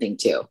important thing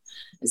too,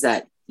 is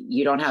that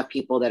you don't have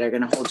people that are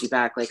going to hold you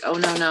back, like, oh,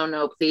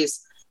 no,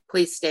 please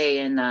stay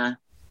in,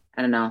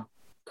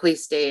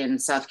 please stay in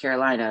South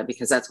Carolina,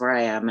 because that's where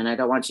I am and I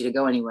don't want you to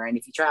go anywhere. And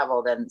if you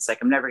travel, then it's like,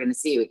 I'm never going to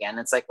see you again.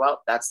 It's like,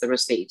 well, that's the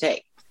risk that you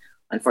take,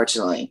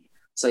 unfortunately.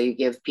 So you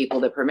give people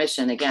the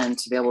permission, again,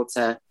 to be able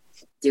to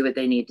do what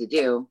they need to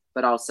do,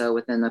 but also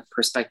within the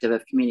perspective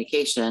of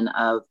communication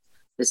of,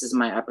 this is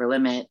my upper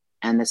limit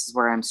and this is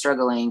where I'm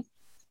struggling.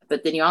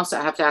 But then you also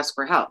have to ask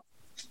for help,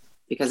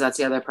 because that's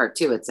the other part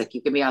too. It's like,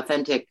 you can be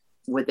authentic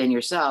within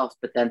yourself,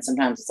 but then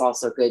sometimes it's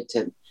also good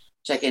to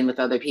check in with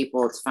other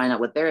people to find out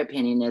what their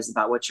opinion is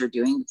about what you're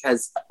doing,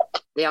 because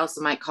they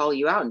also might call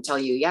you out and tell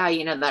you, yeah,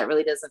 that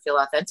really doesn't feel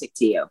authentic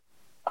to you.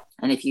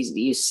 And if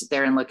you sit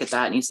there and look at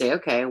that and you say,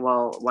 okay,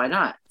 well, why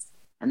not?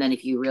 And then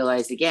if you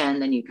realize again,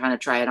 then you kind of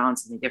try it on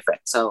something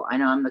different. So I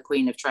know I'm the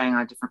queen of trying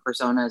on different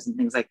personas and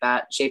things like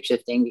that,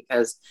 shape-shifting,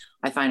 because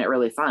I find it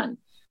really fun.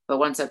 But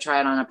once I've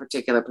tried on a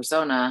particular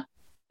persona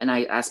and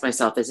I ask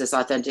myself, is this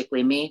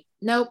authentically me?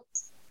 Nope.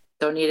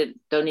 Don't need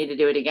to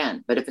do it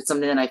again. But if it's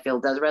something that I feel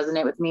does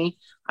resonate with me,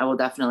 I will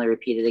definitely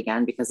repeat it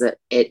again, because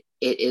it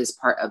is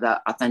part of the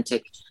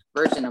authentic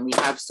version. And we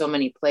have so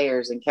many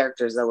players and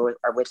characters that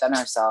are within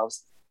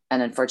ourselves.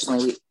 And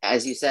unfortunately, we,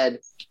 as you said,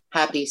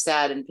 happy,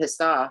 sad, and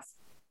pissed off.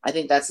 I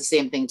think that's the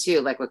same thing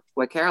too, like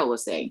what Carol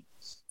was saying.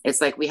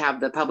 It's like we have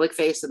the public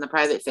face and the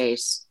private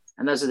face,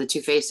 and those are the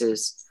two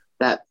faces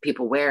that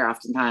people wear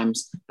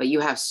oftentimes. But you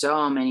have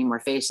so many more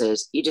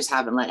faces. You just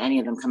haven't let any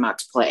of them come out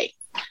to play.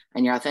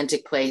 And your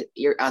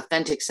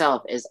authentic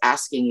self is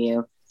asking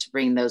you to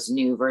bring those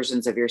new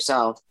versions of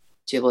yourself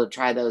to be able to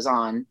try those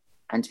on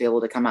and to be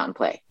able to come out and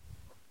play.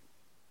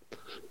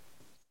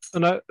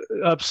 And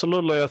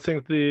absolutely, I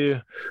think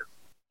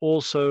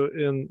also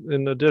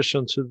in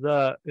addition to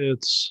that,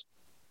 it's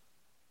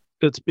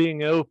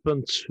being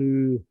open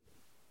to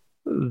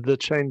the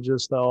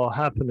changes that are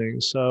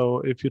happening. So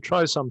if you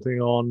try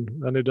something on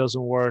and it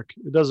doesn't work,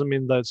 it doesn't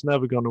mean that it's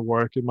never going to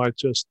work. It might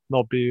just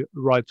not be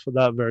right for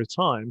that very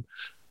time.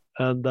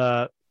 And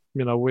that,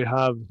 we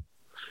have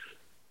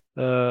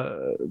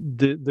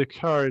the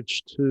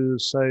courage to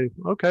say,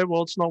 okay,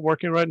 well, it's not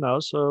working right now,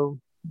 so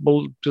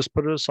we'll just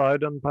put it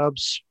aside and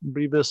perhaps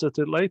revisit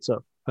it later.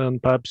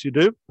 And perhaps you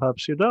do,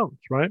 perhaps you don't,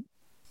 right?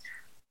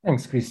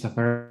 Thanks,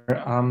 Christopher.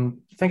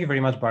 Thank you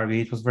very much,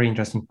 Barbie. It was a very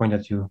interesting point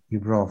that you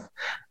brought.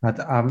 But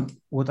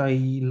what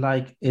I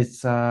like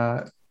is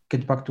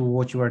get back to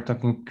what you were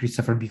talking,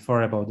 Christopher,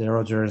 before about the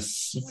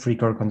Rogers three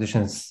core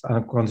conditions: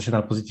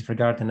 unconditional positive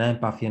regard, and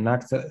empathy, and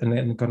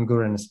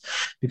congruence.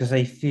 Because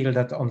I feel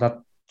that on that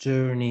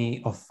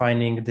journey of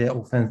finding the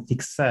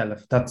authentic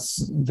self,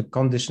 that's the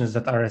conditions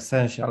that are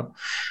essential.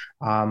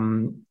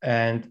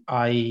 And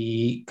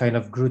I kind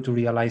of grew to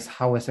realize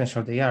how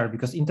essential they are,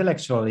 because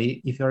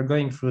intellectually, if you're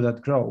going through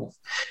that growth,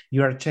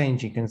 you are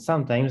changing. And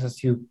sometimes,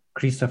 as you,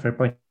 Christopher,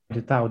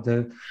 pointed out,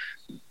 the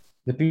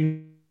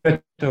period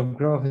of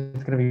growth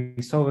is going to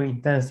be so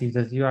intensive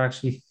that you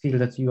actually feel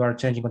that you are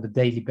changing on a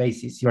daily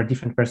basis. You are a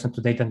different person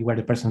today than you were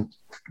the person,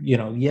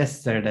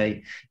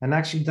 yesterday. And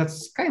actually,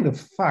 that's kind of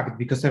fact,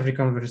 because every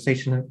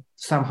conversation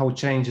somehow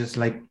changes.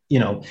 Like,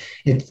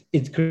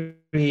 it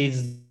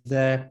creates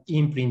the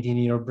imprint in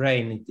your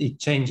brain. It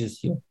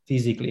changes you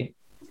physically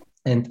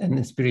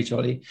and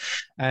spiritually.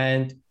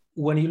 And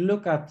when you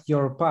look at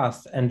your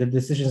past and the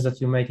decisions that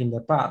you made in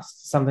the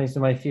past, sometimes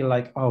you might feel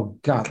like, oh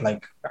God,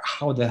 like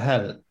how the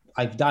hell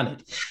I've done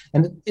it.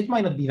 And it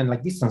might not be even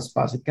like distance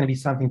past. It can be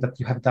something that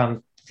you have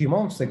done a few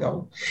months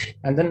ago.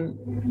 And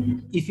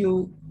then if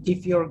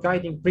your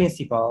guiding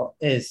principle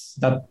is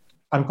that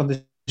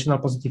unconditional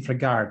positive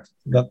regard,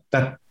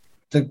 that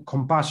the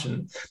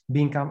compassion,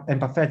 being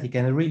empathetic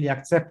and really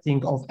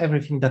accepting of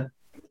everything that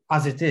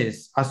as it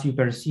is, as you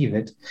perceive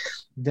it,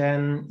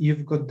 then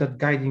you've got that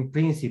guiding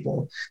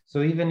principle.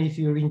 So even if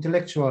you're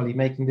intellectually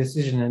making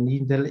decision and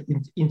the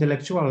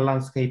intellectual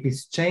landscape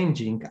is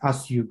changing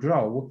as you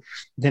grow,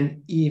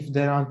 then if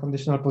the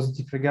unconditional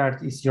positive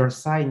regard is your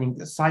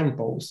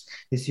signpost,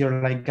 is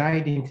your like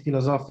guiding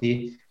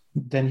philosophy,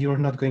 then you're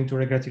not going to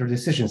regret your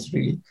decisions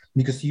really,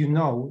 because you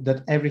know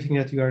that everything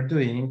that you are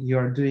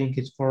doing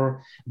it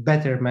for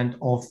betterment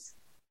of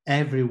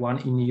everyone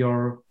in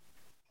your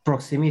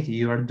proximity.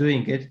 You are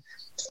doing it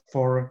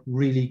for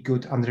really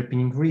good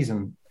underlying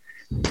reason.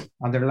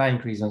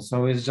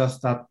 So it's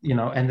just that,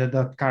 and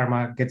that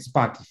karma gets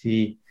back if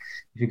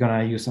you're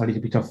gonna use a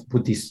little bit of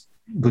Buddhist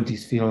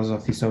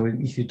philosophy. So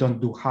if you don't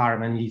do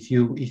harm, and if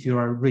you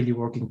are really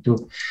working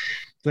to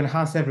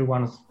enhance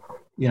everyone's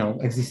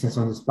existence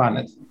on this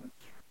planet.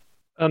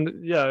 And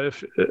yeah,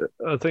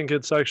 I think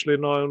it's actually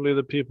not only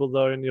the people that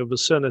are in your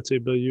vicinity,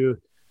 but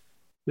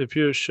if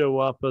you show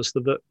up as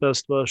the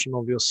best version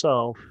of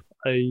yourself,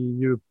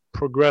 you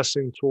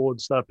progressing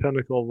towards that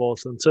pinnacle of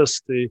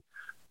authenticity,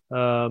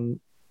 and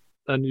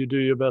you do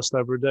your best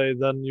every day,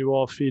 then you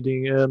are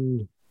feeding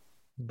in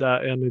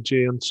that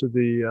energy into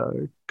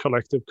the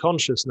collective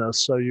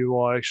consciousness. So you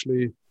are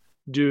actually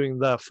doing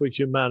that for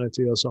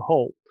humanity as a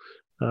whole.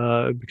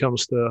 It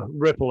becomes the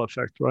ripple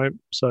effect, right?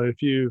 So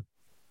if you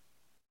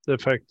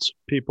affect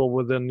people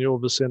within your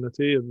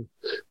vicinity, and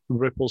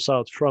ripples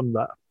out from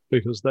that,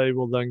 because they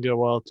will then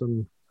go out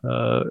and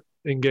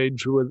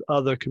engage with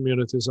other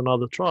communities and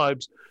other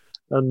tribes,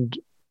 and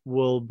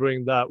will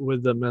bring that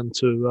with them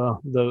into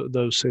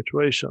those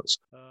situations.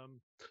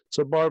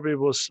 So Barbie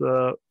was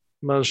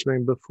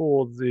mentioning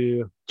before,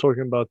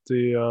 talking about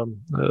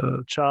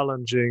the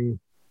challenging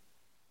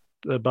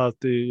about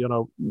the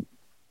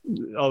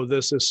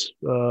this is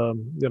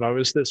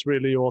is this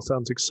really your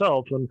authentic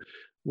self? And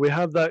we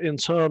have that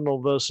internal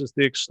versus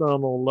the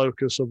external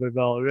locus of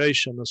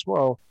evaluation as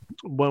well.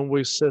 When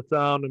we sit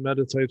down and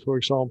meditate, for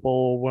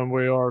example, when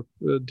we are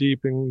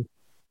deep in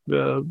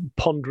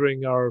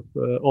pondering our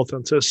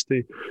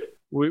authenticity,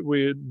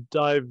 we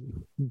dive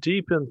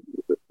deep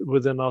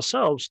within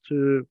ourselves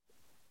to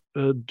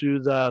do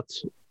that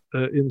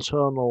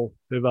internal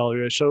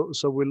evaluation.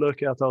 So we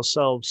look at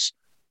ourselves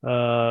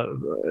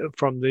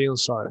from the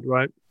inside,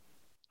 right?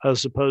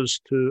 As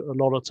opposed to a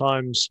lot of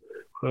times,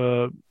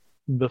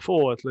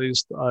 before at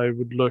least, I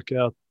would look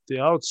at the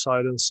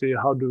outside and see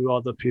how do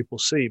other people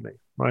see me,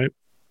 right?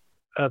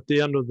 At the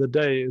end of the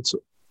day,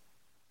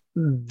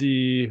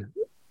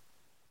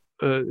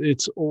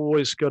 it's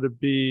always got to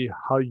be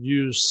how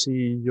you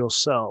see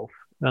yourself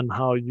and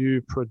how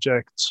you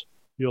project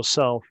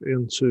yourself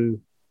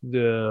into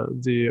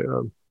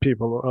the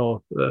people,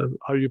 or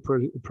how you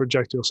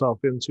project yourself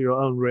into your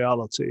own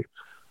reality,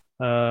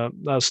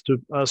 as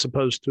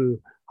opposed to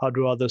how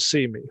do others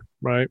see me,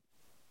 right?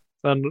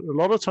 And a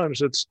lot of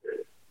times it's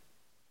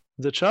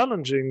the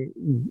challenging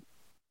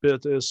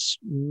bit is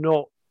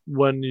not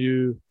when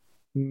you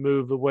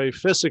move away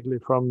physically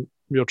from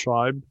your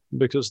tribe,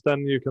 because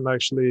then you can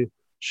actually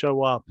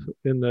show up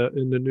in the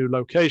new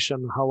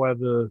location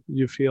however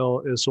you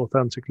feel is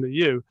authentically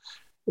you.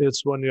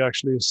 It's when you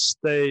actually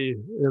stay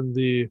in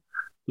the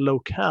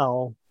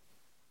locale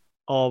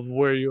of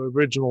where your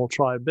original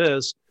tribe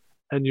is,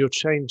 and you're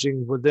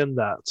changing within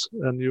that,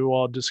 and you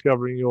are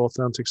discovering your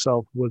authentic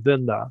self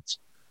within that.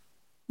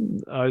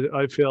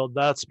 I feel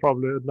that's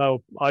probably,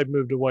 now I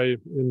moved away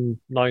in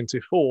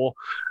 94,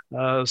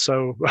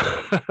 so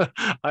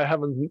I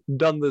haven't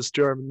done this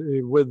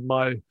journey with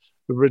my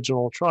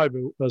original tribe,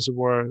 as it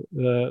were,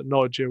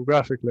 not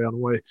geographically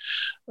anyway.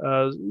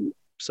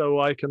 So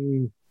I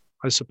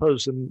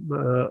suppose in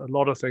a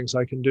lot of things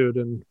I can do it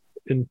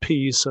in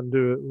peace and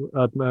do it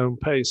at my own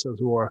pace, as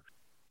it were.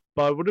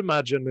 But I would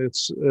imagine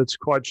it's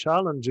quite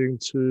challenging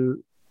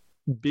to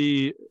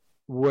be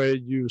where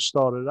you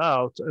started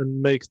out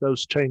and make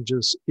those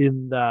changes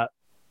in that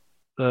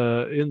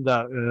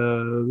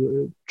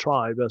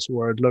tribe, as it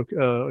were,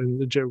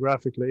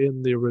 geographically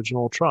in the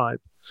original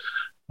tribe,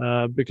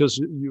 because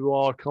you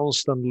are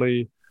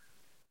constantly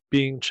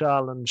being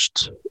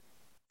challenged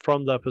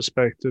from that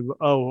perspective.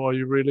 Oh, are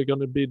you really going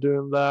to be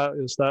doing that?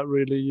 Is that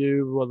really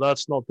you? Well,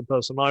 that's not the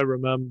person I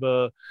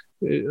remember.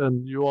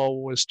 And you are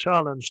always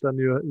challenged, and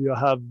you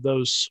have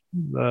those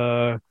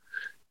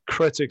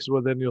critics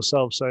within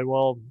yourself say,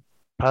 well,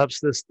 perhaps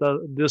this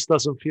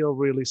doesn't feel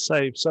really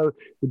safe. So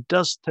it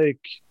does take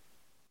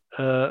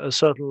a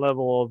certain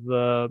level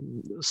of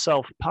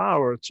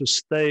self-power to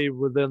stay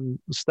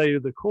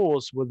the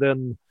course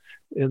within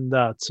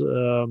that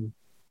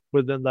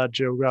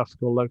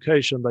geographical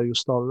location that you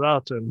started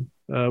out in,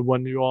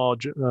 when you are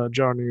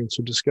journeying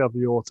to discover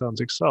your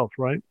authentic self,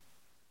 right?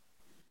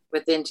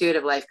 with the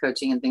intuitive life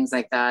coaching and things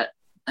like that,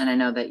 and I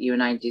know that you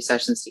and I do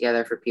sessions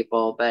together for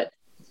people, but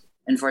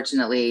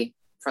unfortunately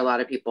for a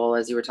lot of people,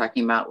 as you were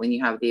talking about, when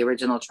you have the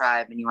original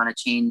tribe and you want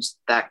to change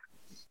that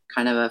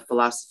kind of a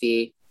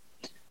philosophy,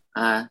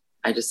 I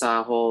just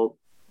saw a whole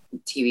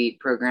TV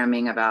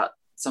programming about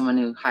someone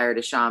who hired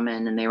a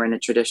shaman, and they were in a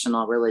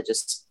traditional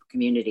religious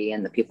community,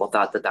 and the people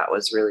thought that that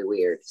was really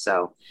weird.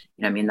 So,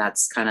 I mean,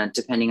 that's kind of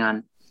depending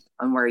on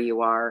where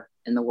you are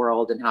in the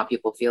world and how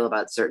people feel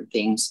about certain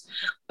things.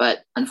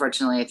 But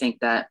unfortunately, I think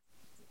that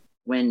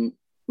when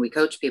we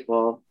coach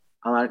people,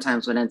 a lot of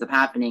times what ends up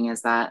happening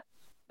is that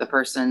the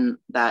person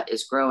that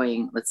is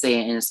growing, let's say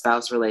in a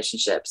spouse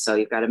relationship, so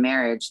you've got a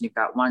marriage and you've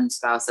got one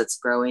spouse that's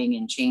growing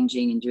and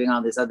changing and doing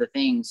all these other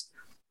things.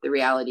 The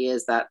reality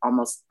is that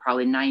almost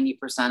probably 90%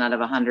 out of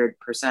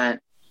 100%,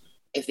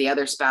 if the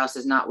other spouse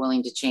is not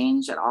willing to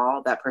change at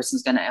all, that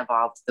person's going to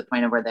evolve to the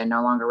point of where they're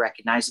no longer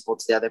recognizable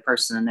to the other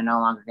person, and they're no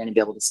longer going to be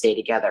able to stay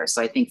together.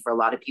 So I think for a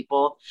lot of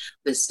people,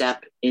 the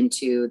step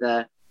into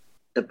the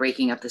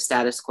breaking up the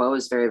status quo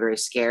is very, very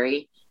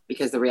scary,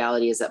 because the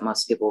reality is that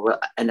most people will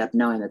end up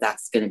knowing that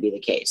that's going to be the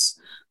case.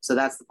 So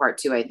that's the part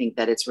too. I think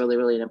that it's really,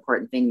 really an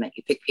important thing that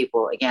you pick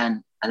people,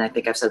 again, and I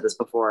think I've said this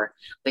before,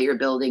 that you're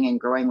building and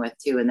growing with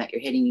too, and that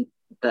you're hitting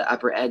the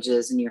upper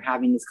edges and you're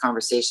having these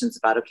conversations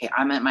about, okay,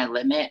 I'm at my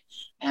limit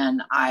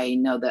and I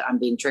know that I'm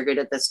being triggered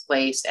at this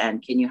place,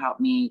 and can you help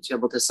me to be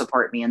able to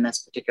support me in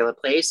this particular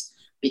place?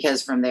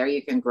 Because from there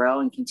you can grow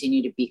and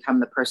continue to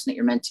become the person that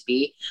you're meant to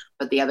be.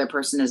 But the other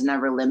person is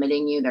never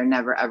limiting you. They're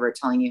never ever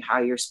telling you how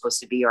you're supposed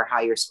to be or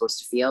how you're supposed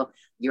to feel.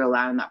 You're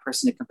allowing that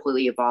person to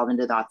completely evolve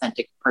into the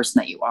authentic person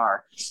that you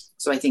are.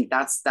 So I think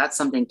that's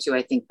something too.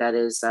 I think that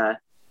is a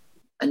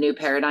new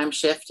paradigm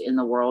shift in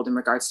the world in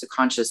regards to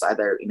conscious,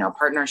 either,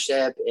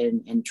 partnership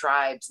in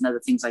tribes and other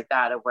things like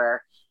that, of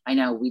where I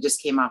know we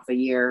just came off a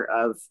year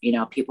of,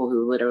 people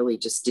who literally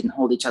just didn't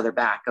hold each other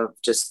back, of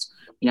just,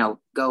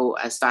 go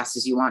as fast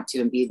as you want to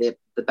and be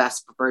the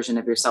best version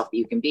of yourself that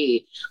you can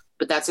be.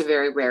 But that's a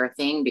very rare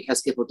thing,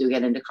 because people do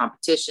get into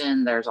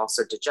competition. There's all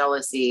sorts of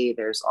jealousy.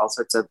 There's all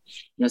sorts of,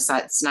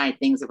 snide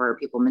things where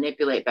people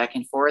manipulate back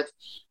and forth.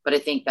 But I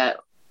think that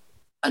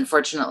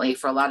unfortunately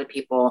for a lot of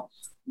people,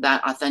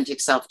 that authentic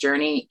self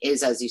journey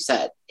is, as you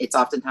said, it's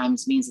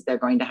oftentimes means that they're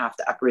going to have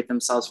to uproot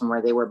themselves from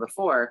where they were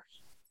before.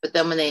 But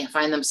then when they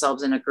find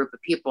themselves in a group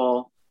of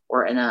people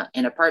or in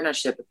a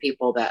partnership of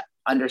people that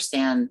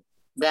understand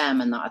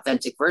them and the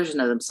authentic version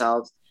of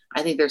themselves,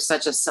 I think there's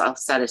such a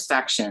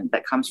self-satisfaction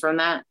that comes from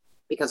that,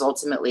 because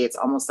ultimately it's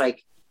almost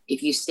like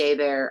if you stay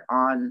there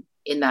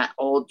in that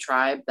old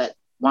tribe that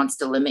wants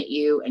to limit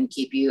you and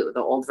keep you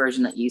the old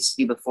version that you used to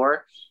be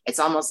before, it's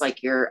almost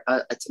like you're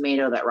a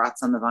tomato that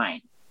rots on the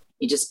vine.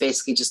 You just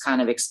basically just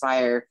kind of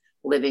expire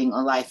living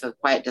a life of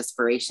quiet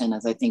desperation,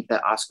 as I think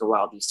that Oscar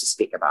Wilde used to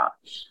speak about.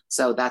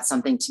 So that's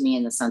something to me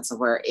in the sense of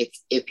where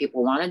if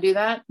people want to do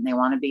that and they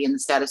want to be in the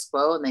status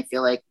quo and they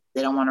feel like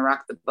they don't want to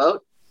rock the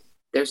boat,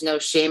 there's no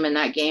shame in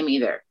that game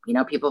either.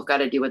 People have got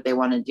to do what they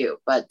want to do.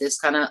 But this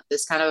kind of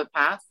a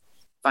path,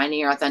 finding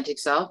your authentic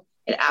self,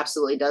 it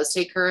absolutely does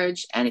take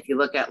courage. And if you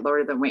look at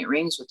Lord of the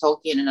Rings with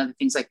Tolkien and other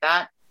things like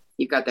that,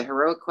 you've got the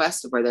heroic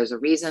quest where there's a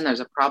reason,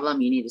 there's a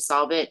problem, you need to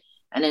solve it.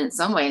 And in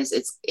some ways,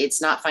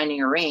 it's not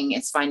finding a ring,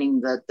 it's finding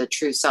the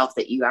true self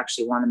that you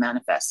actually want to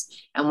manifest.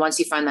 And once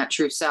you find that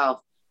true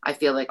self, I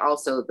feel like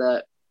also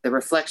the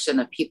reflection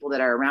of people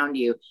that are around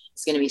you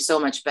is going to be so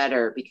much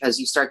better, because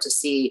you start to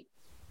see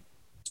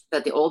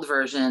that the old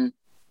version,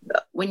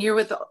 when you're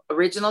with the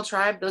original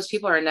tribe, those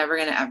people are never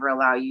going to ever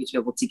allow you to be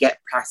able to get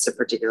past a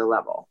particular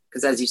level.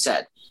 Because as you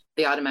said,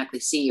 they automatically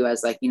see you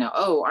as like,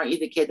 oh, aren't you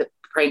the kid that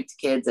pranked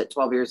kids at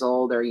 12 years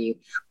old, or you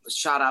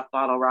shot off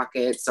bottle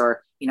rockets,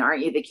 or,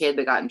 aren't you the kid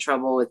that got in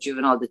trouble with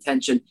juvenile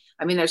detention?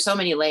 I mean, there's so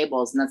many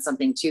labels. And that's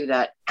something too,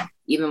 that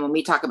even when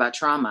we talk about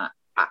trauma,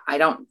 I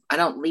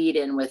don't lead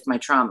in with my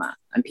trauma.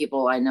 And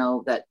people, I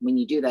know that when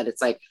you do that,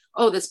 it's like,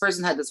 oh, this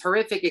person had this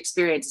horrific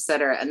experience, et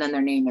cetera. And then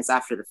their name is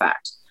after the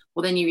fact.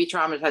 Well, then you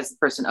re-traumatize the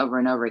person over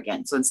and over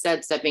again. So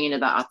instead, stepping into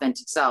that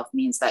authentic self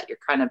means that you're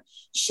kind of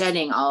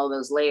shedding all of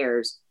those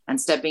layers and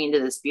stepping into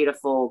this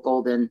beautiful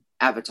golden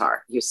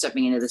avatar. You're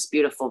stepping into this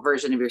beautiful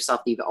version of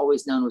yourself that you've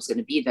always known was going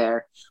to be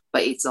there.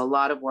 But it's a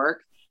lot of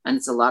work and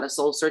it's a lot of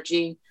soul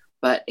searching.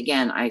 But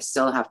again, I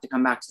still have to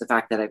come back to the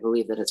fact that I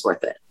believe that it's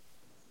worth it.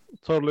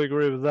 Totally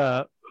agree with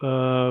that.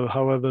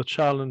 However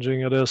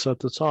challenging it is at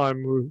the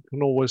time, we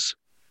can always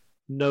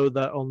know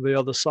that on the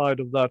other side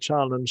of that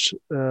challenge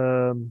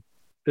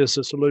is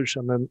a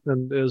solution,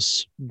 and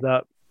is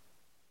that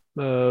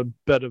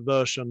better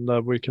version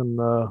that we can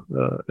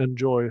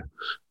enjoy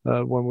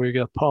when we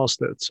get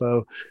past it.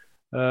 So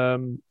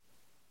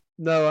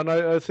no, and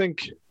I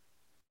think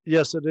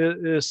yes, it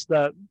is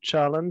that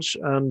challenge,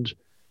 and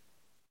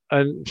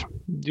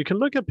you can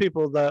look at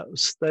people that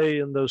stay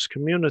in those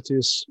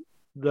communities,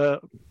 that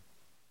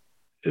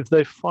if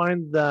they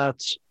find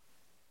that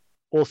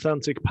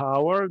authentic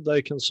power,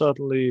 they can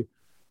certainly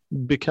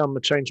become a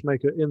change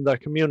maker in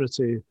that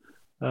community.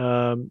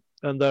 And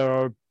there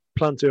are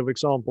plenty of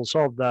examples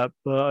of that,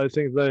 but I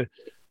think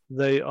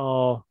they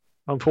are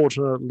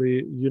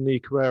unfortunately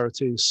unique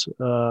rarities,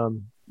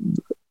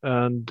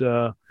 and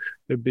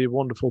it'd be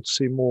wonderful to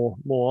see more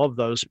of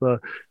those. But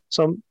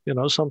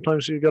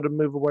sometimes you got to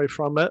move away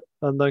from it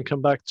and then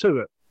come back to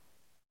it.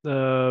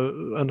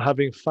 And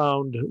having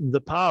found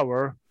the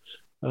power,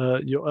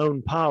 your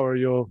own power,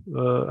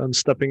 and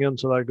stepping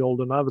into that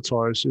golden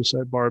avatar, as you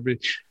say, Barbie,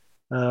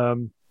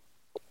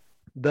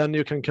 then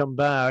you can come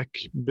back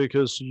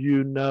because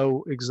you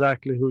know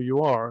exactly who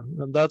you are.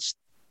 And that's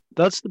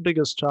the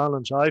biggest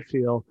challenge, I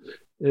feel,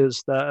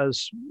 is that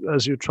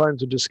as you're trying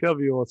to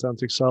discover your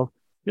authentic self,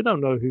 you don't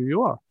know who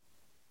you are.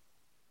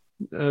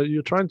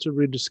 You're trying to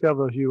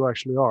rediscover who you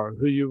actually are,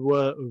 who you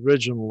were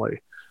originally.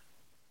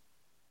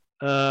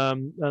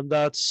 And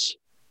that's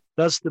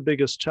the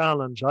biggest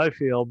challenge, I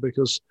feel,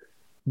 because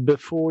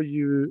before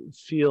you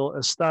feel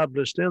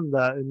established in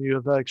that and you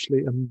have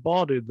actually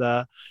embodied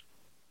that,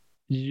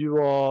 you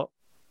are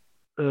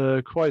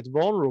quite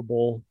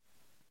vulnerable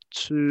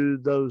to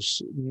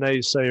those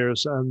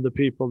naysayers and the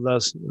people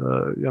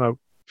that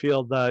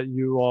feel that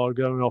you are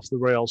going off the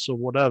rails or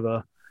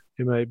whatever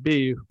it may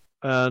be,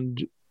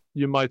 and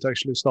you might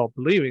actually start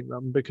believing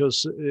them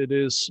because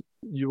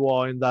you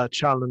are in that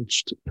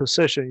challenged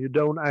position. You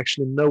don't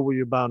actually know where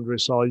your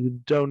boundaries are. You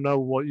don't know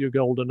what your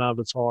golden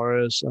avatar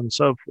is, and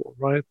so forth,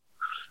 right?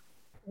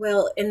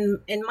 Well, in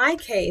my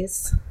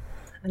case,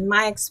 in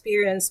my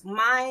experience,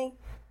 my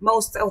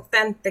most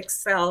authentic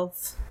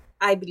self,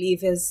 I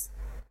believe, is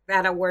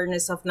that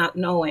awareness of not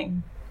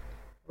knowing,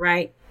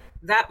 right?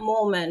 That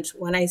moment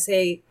when I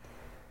say,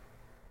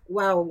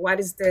 wow, what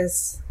is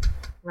this,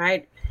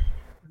 right?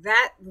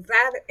 That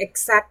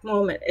exact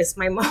moment is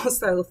my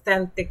most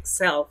authentic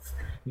self,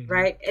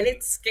 right? And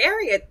it's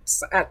scary at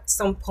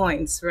some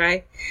points,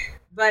 right?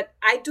 But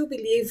I do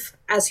believe,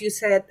 as you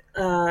said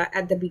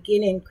at the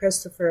beginning,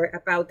 Christopher,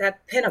 about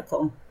that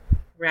pinnacle,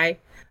 right?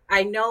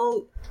 I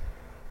know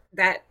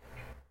that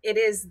it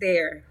is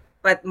there,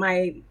 but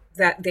the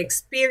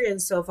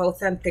experience of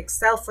authentic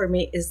self for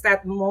me is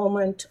that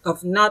moment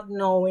of not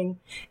knowing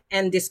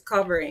and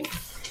discovering,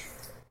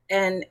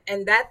 and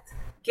that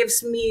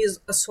gives me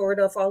a sort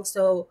of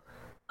also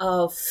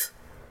of,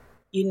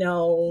 I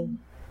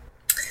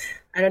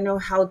don't know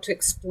how to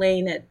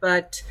explain it,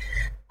 but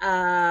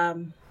part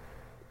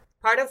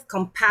of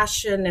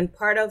compassion and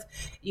part of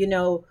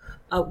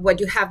what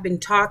you have been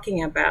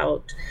talking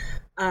about,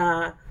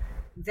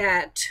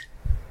 that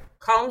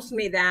calms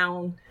me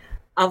down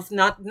of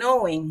not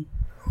knowing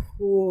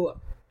who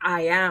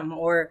I am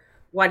or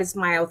what is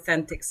my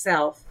authentic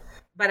self.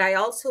 But I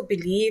also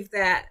believe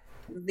that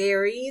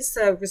there is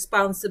a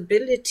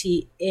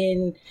responsibility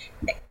in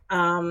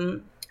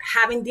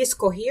having this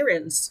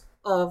coherence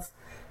of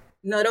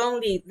not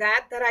only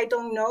that I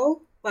don't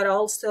know, but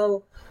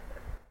also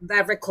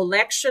that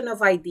recollection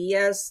of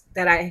ideas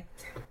that I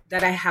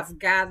have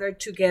gathered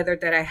together,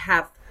 that I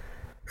have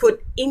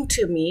put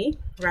into me,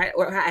 right?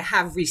 Or I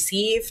have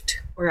received,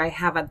 or I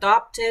have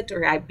adopted,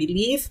 or I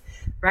believe,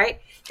 right?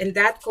 And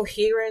that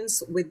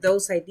coherence with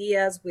those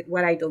ideas, with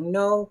what I don't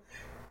know,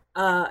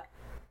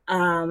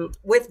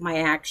 with my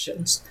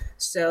actions.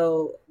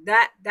 So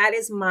that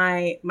is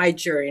my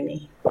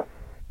journey.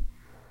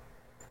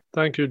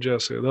 Thank you,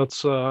 Jesse.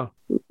 That's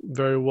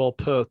very well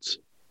put.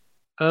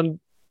 And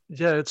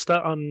yeah, it's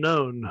that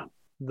unknown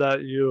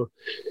that you're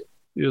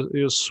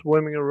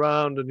swimming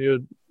around and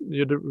you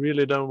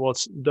really don't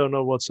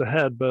know what's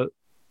ahead. But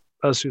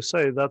as you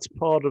say, that's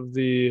part of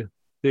the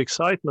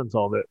excitement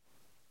of it,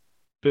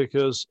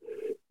 because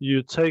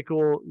you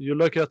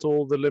look at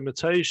all the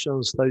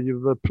limitations that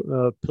you've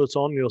put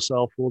on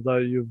yourself or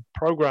that you've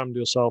programmed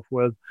yourself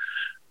with,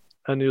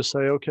 and you say,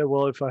 okay,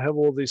 well, if I have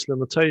all these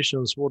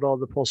limitations, what are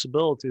the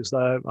possibilities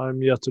that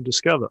I'm yet to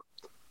discover,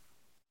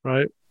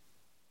 right?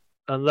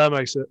 And that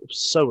makes it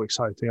so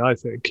exciting, I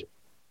think.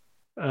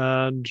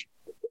 And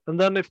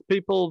then if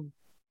people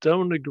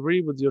don't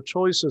agree with your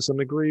choices and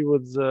agree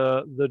with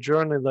the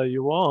journey that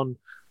you're on,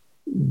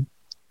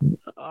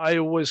 I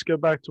always go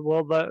back to,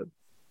 well,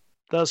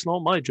 that's not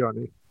my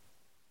journey.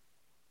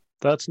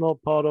 That's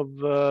not part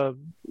of,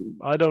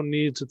 I don't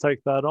need to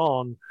take that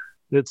on.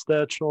 It's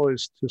their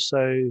choice to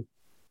say,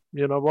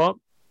 you know what,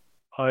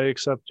 I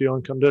accept you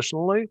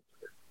unconditionally,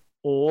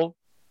 or,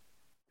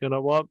 you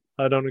know what,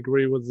 I don't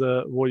agree with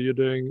what you're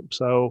doing,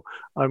 so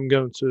we're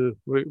going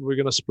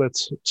to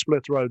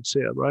split roads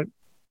here, right?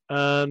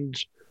 And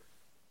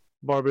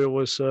Barbie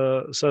always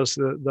says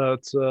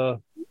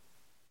that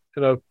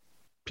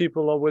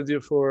people are with you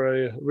for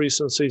a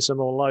reason, season,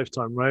 or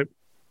lifetime, right?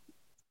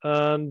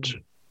 And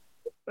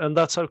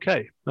that's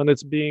okay, and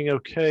it's being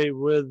okay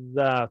with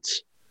that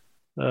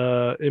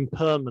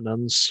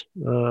impermanence,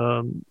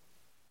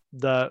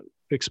 that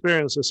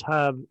experiences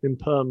have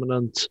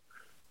impermanent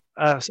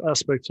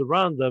aspects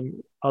around them.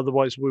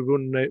 Otherwise we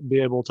wouldn't be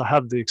able to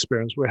have the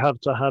experience. We have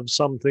to have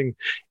something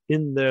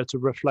in there to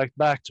reflect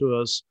back to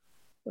us,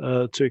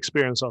 to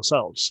experience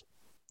ourselves.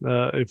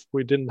 If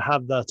we didn't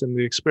have that in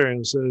the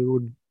experience, it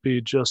would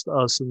be just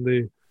us,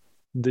 and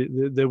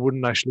there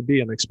wouldn't actually be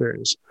an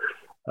experience.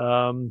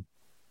 And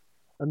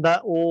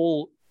that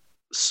all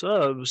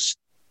serves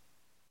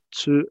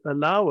to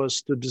allow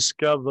us to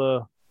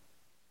discover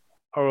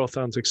our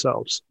authentic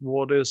selves.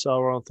 What is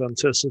our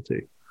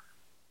authenticity?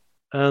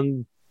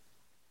 And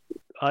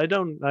I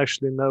don't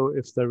actually know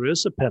if there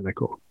is a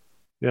pinnacle.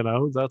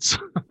 That's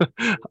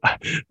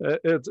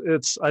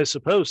it's I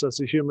suppose as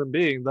a human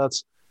being,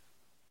 that's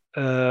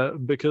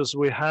because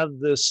we have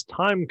this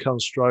time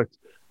construct.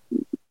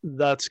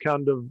 That's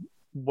kind of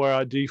where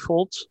I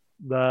default,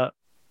 that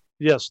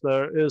yes,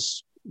 there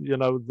is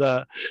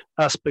that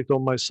aspect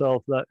of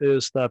myself that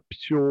is that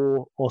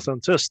pure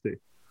authenticity.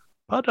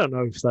 I don't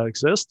know if that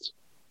exists,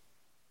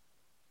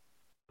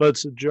 but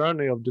it's a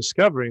journey of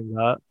discovering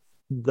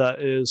that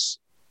is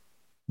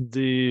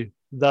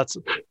that's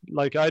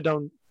like I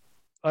don't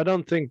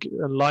think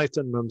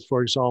enlightenment,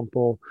 for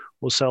example,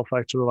 or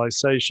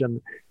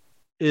self-actualization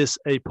is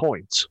a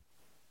point.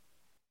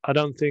 I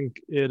don't think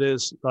it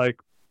is like,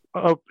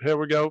 oh, here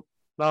we go.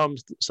 Now I'm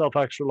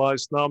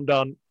self-actualized. Now I'm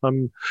done.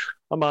 I'm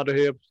out of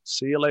here.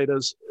 See you later.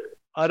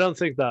 I don't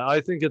think that.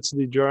 I think it's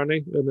the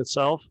journey in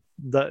itself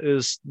that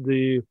is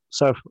the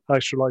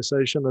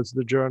self-actualization. It's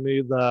the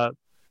journey that,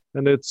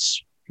 and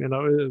it's,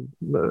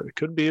 it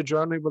could be a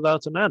journey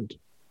without an end,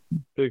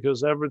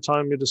 because every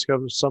time you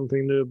discover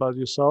something new about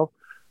yourself,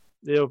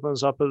 it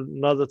opens up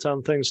another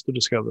 10 things to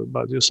discover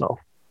about yourself.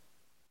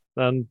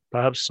 And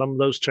perhaps some of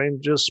those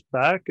changes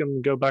back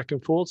and go back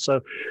and forth.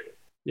 So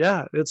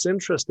yeah, it's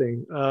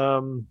interesting.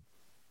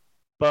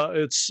 But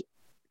it's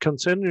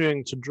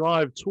continuing to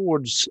drive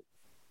towards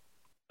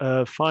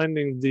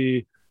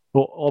finding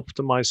or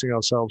optimizing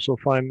ourselves, or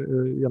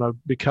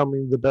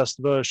becoming the best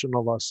version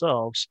of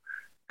ourselves,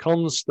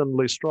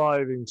 constantly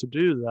striving to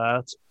do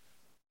that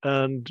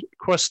and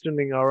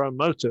questioning our own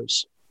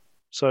motives.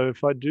 So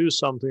if I do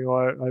something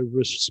or I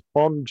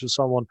respond to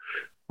someone,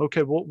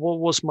 okay, what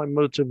was my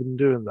motive in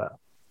doing that?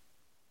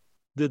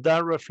 Did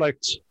that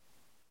reflect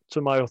to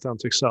my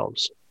authentic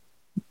selves?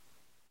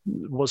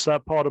 Was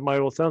that part of my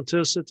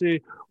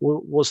authenticity?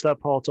 Or was that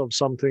part of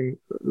something,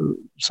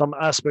 some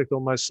aspect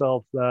of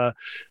myself that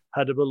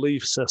had a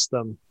belief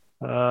system?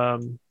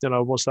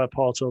 Was that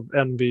part of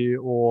envy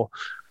or,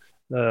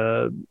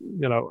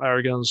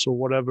 arrogance or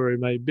whatever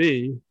it may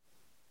be?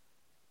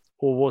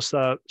 Or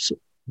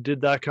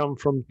did that come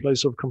from a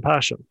place of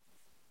compassion?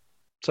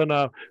 So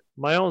now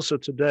my answer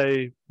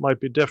today might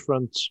be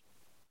different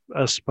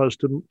as opposed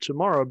to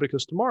tomorrow,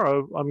 because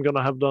tomorrow I'm going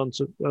to have done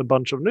a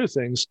bunch of new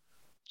things.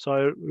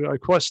 So I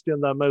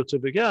question that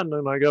motive again,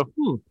 and I go,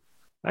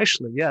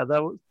 actually, yeah,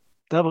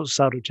 that was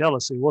out of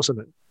jealousy, wasn't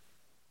it?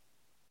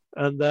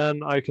 And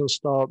then I can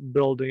start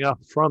building up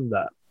from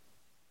that.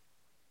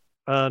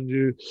 And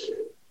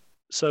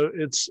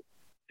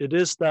it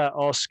is that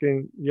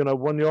asking,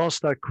 when you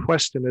ask that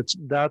question,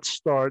 that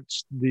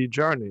starts the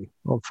journey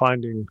of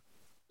finding.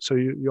 So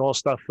you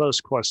ask that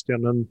first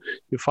question and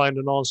you find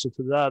an answer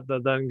to that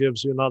then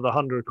gives you another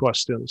 100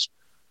 questions.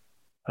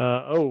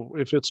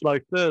 If it's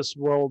like this,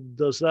 well,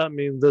 does that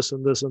mean this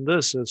and this and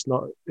this is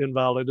not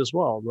invalid as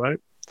well, right?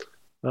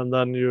 And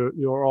then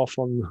you're off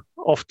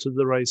to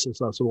the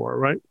races, as it were,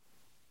 right?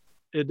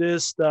 It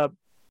is that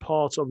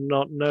part of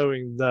not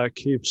knowing that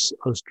keeps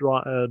us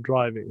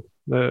driving.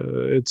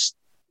 It's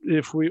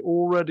if we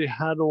already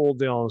had all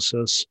the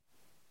answers,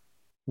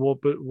 what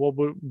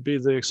would be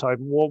the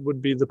excitement? What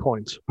would be the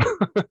point?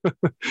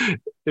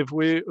 If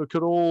we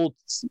could all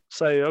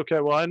say, okay,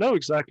 well, I know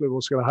exactly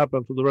what's going to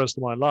happen for the rest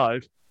of my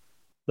life,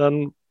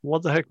 then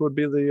what the heck would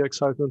be the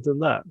excitement in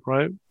that,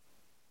 right?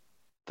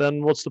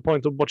 Then what's the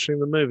point of watching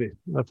the movie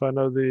if I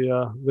know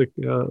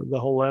the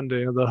whole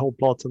ending and the whole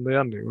plot and the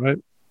ending, right?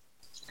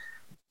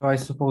 I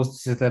suppose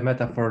this is the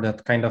metaphor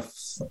that kind of,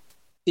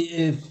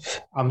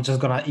 if I'm just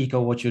gonna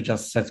echo what you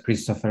just said,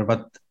 Christopher,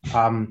 but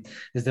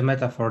it's the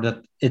metaphor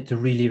that it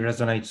really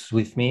resonates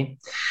with me,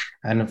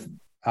 and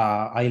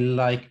I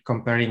like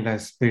comparing the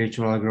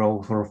spiritual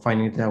growth or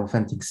finding the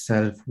authentic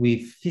self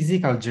with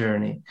physical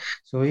journey.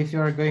 So if you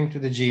are going to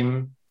the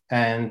gym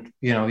and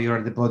you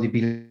are the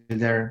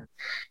bodybuilder,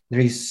 there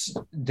is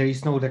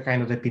no the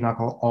kind of the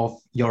pinnacle of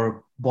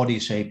your body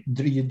shape.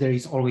 There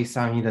is always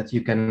something that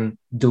you can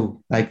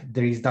do. Like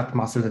there is that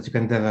muscle that you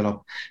can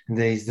develop. And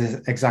there is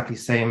this exactly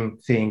same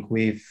thing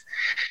with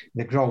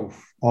the growth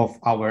of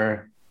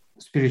our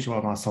spiritual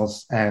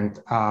muscles and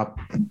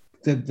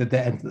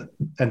the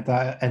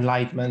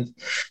enlightenment.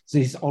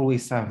 There is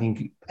always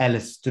something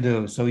else to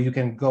do. So you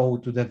can go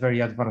to the very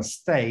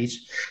advanced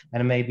stage,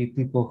 and maybe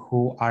people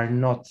who are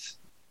not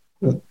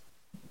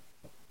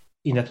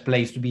in that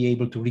place to be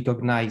able to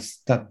recognize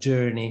that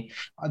journey,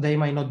 they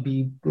might not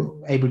be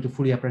able to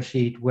fully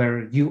appreciate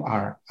where you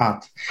are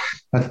at.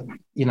 But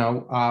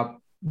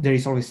there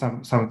is always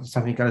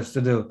something else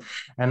to do.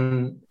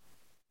 And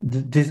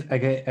this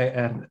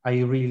again, I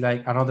really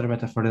like another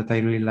metaphor that I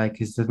really like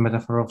is the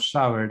metaphor of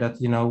shower.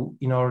 That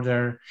in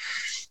order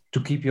to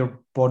keep your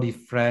body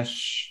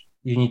fresh,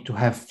 you need to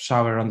have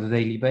shower on the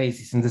daily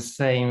basis. And the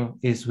same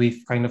is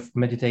with kind of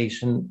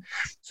meditation.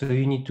 So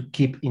you need to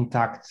keep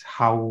intact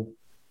how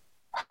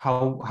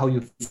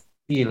you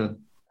feel,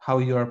 how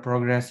you are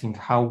progressing,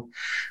 how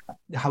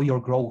how your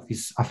growth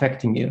is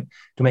affecting you,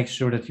 to make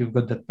sure that you've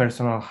got that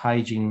personal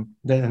hygiene,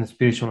 and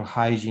spiritual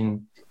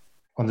hygiene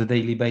on the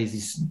daily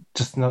basis,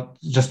 just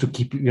to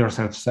keep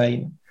yourself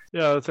sane.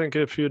 Yeah, I think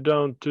if you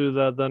don't do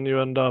that, then you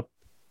end up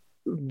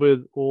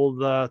with all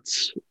that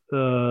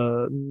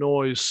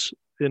noise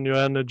in your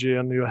energy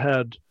and your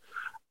head,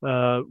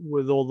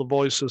 with all the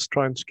voices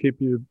trying to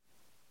keep you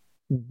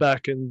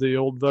back in the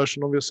old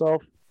version of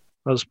yourself,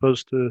 as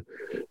opposed to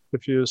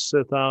if you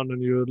sit down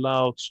and you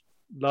allow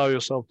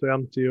yourself to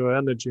empty your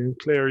energy and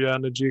clear your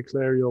energy,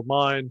 clear your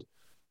mind,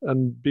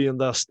 and be in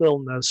that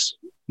stillness,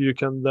 you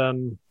can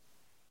then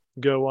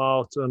go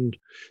out and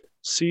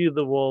see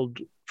the world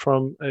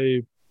from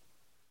a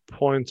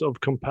point of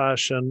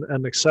compassion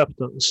and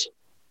acceptance.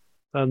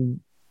 And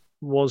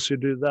once you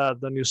do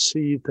that, then you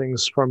see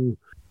things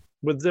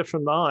with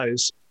different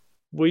eyes.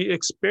 We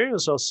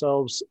experience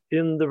ourselves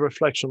in the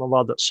reflection of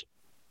others.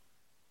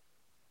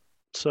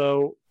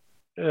 So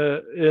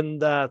in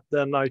that,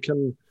 then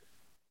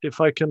if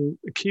I can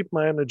keep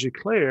my energy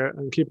clear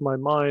and keep my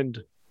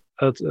mind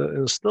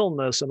in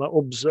stillness, and I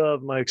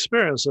observe my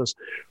experiences,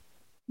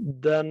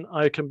 then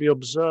I can be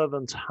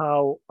observant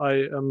how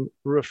I am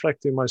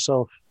reflecting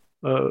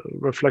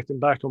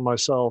back on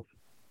myself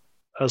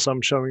as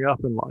I'm showing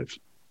up in life.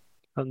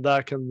 And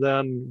that can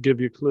then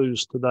give you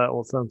clues to that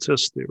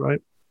authenticity,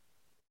 right?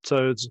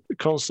 So it's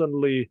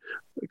constantly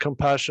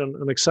compassion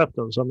and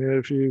acceptance. I mean,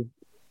 if you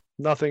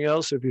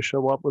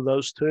show up with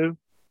those two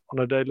on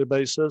a daily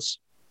basis,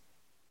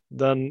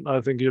 then I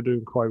think you're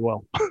doing quite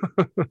well.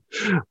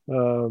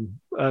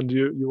 And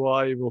you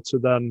are able to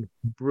then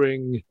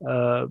bring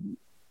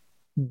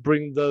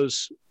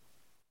those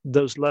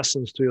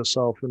lessons to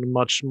yourself in a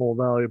much more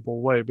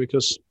valuable way,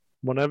 because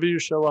whenever you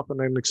show up in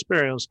an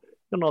experience,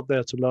 you're not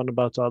there to learn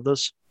about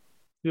others.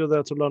 You're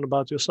there to learn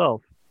about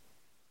yourself.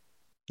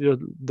 You're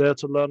there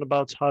to learn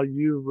about how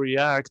you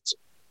react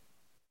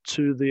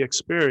to the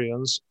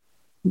experience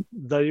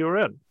that you're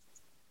in.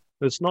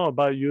 It's not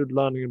about you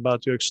learning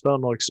about your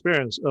external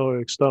experience or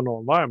external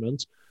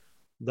environment,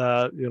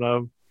 that,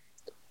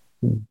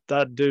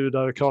 that dude,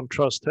 I can't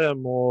trust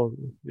him, or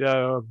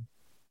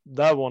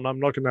that one, I'm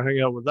not going to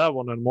hang out with that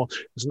one anymore.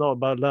 It's not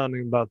about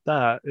learning about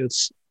that.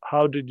 It's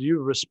how did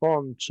you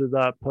respond to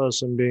that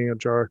person being a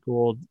jerk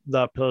or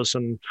that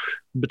person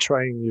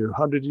betraying you?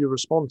 How did you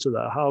respond to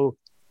that? How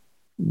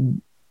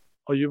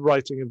are you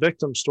writing a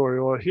victim story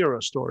or a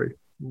hero story?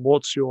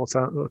 What's your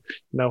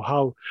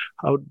how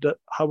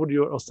would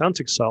your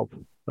authentic self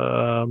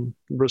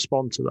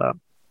respond to that?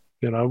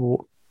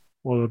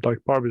 Or like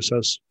Barbie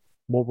says,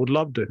 what would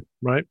love do,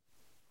 right?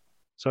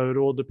 So it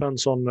all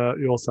depends on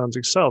your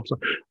authentic self.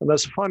 And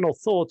as a final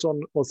thought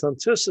on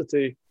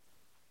authenticity,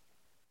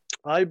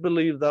 I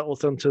believe that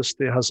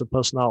authenticity has a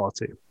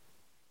personality.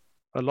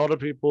 A lot of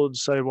people would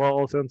say, well,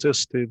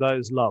 authenticity, that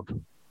is love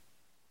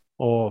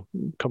or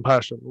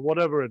compassion,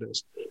 whatever it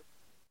is.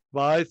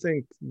 But I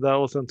think that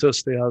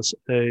authenticity has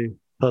a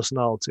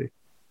personality.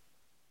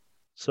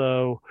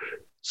 So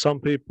some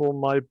people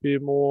might be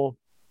more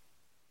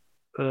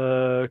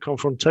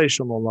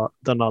confrontational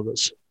than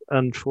others.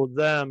 And for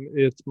them,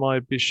 it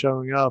might be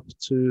showing up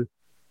to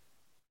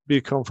be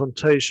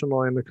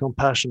confrontational in a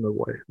compassionate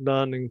way,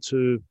 learning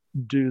to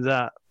do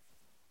that.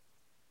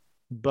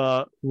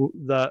 But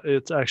that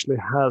it actually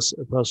has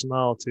a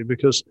personality,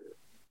 because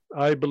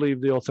I believe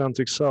the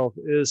authentic self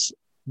is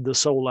the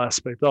soul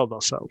aspect of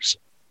ourselves.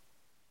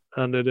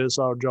 And it is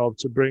our job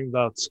to bring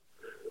that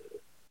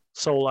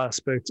soul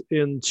aspect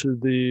into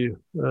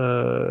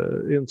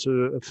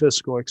a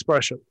physical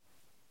expression.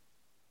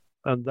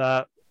 And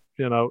that,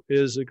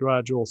 is a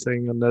gradual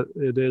thing, and that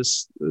it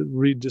is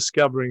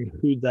rediscovering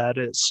who that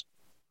is.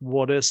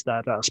 What is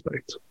that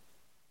aspect?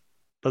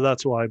 But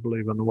that's what I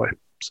believe in a way.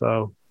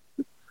 So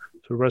if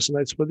it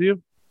resonates with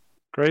you,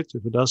 great.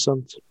 If it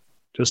doesn't,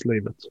 just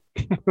leave it.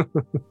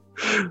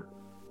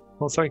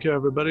 Well, thank you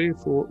everybody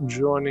for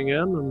joining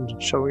in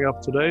and showing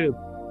up today.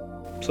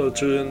 So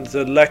to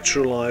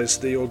intellectualize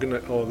the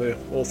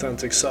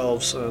authentic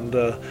selves and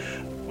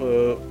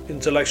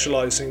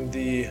intellectualizing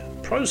the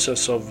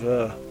process of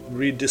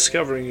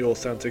rediscovering your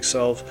authentic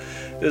self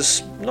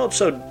is not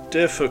so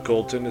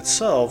difficult in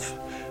itself,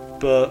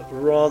 but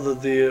rather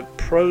the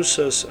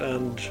process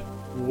and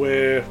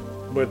where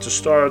to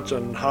start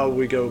and how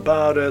we go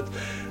about it.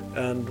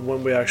 And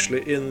when we're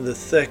actually in the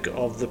thick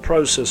of the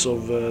process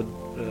of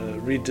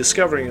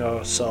rediscovering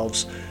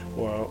ourselves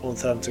or our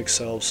authentic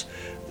selves,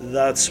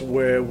 that's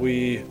where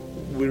we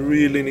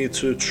really need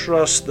to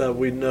trust that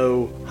we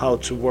know how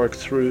to work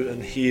through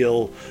and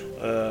heal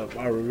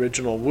our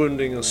original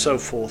wounding and so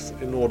forth,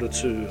 in order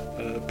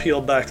to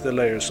peel back the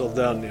layers of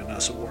the onion,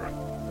 as it were.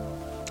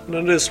 And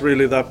it is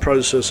really that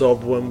process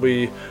of when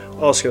we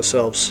ask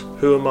ourselves,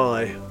 who am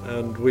I?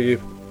 And we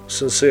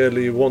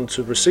sincerely want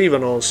to receive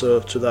an answer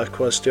to that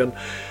question,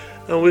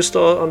 and we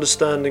start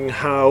understanding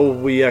how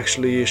we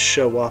actually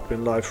show up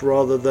in life,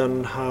 rather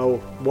than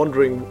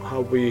wondering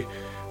how we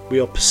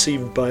are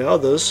perceived by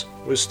others.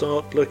 We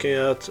start looking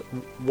at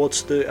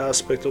what's the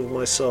aspect of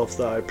myself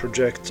that I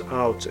project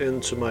out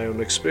into my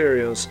own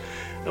experience,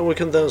 and we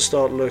can then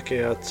start looking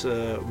at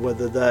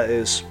whether that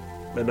is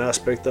an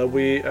aspect that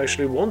we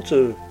actually want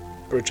to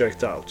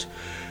project out.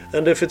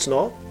 And if it's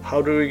not,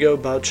 how do we go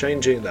about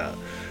changing that?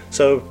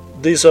 So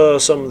these are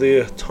some of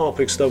the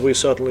topics that we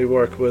certainly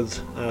work with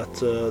at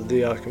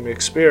the Alchemy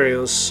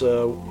Experience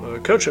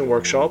coaching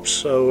workshops.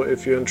 So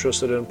if you're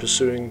interested in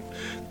pursuing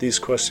these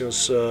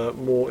questions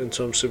more in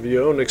terms of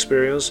your own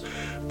experience,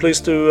 please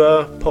do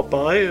pop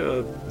by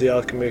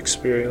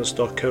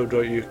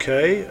thealchemyexperience.co.uk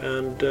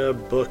and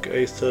book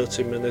a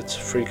 30-minute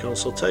free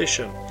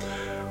consultation.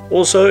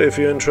 Also, if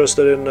you're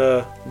interested in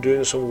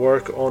doing some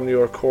work on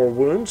your core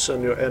wounds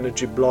and your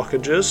energy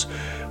blockages,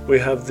 we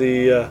have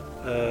the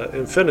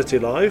Infinity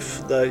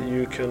Life that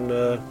you can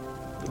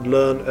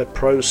learn a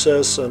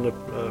process and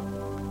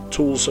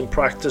tools and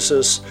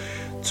practices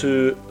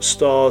to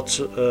start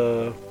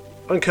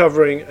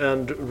uncovering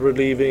and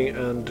relieving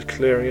and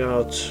clearing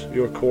out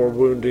your core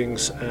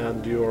woundings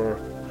and your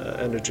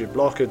energy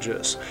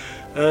blockages.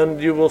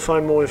 And you will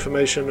find more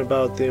information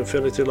about the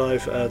Infinity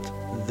Life at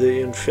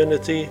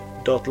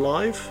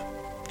theinfinity.life.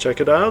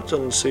 Check it out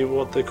and see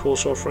what the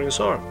course offerings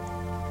are.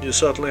 You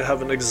certainly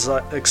have an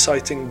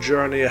exciting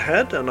journey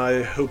ahead, and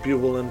I hope you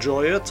will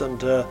enjoy it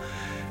and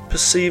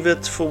perceive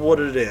it for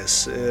what it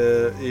is.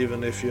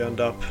 Even if you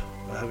end up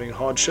having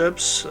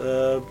hardships,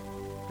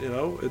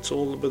 it's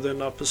all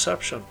within our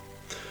perception.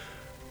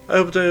 I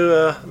hope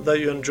that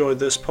you enjoyed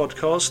this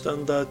podcast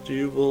and that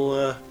you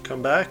will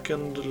come back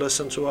and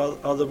listen to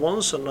other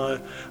ones, and I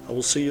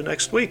will see you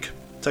next week.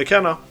 Take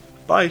care now.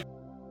 Bye.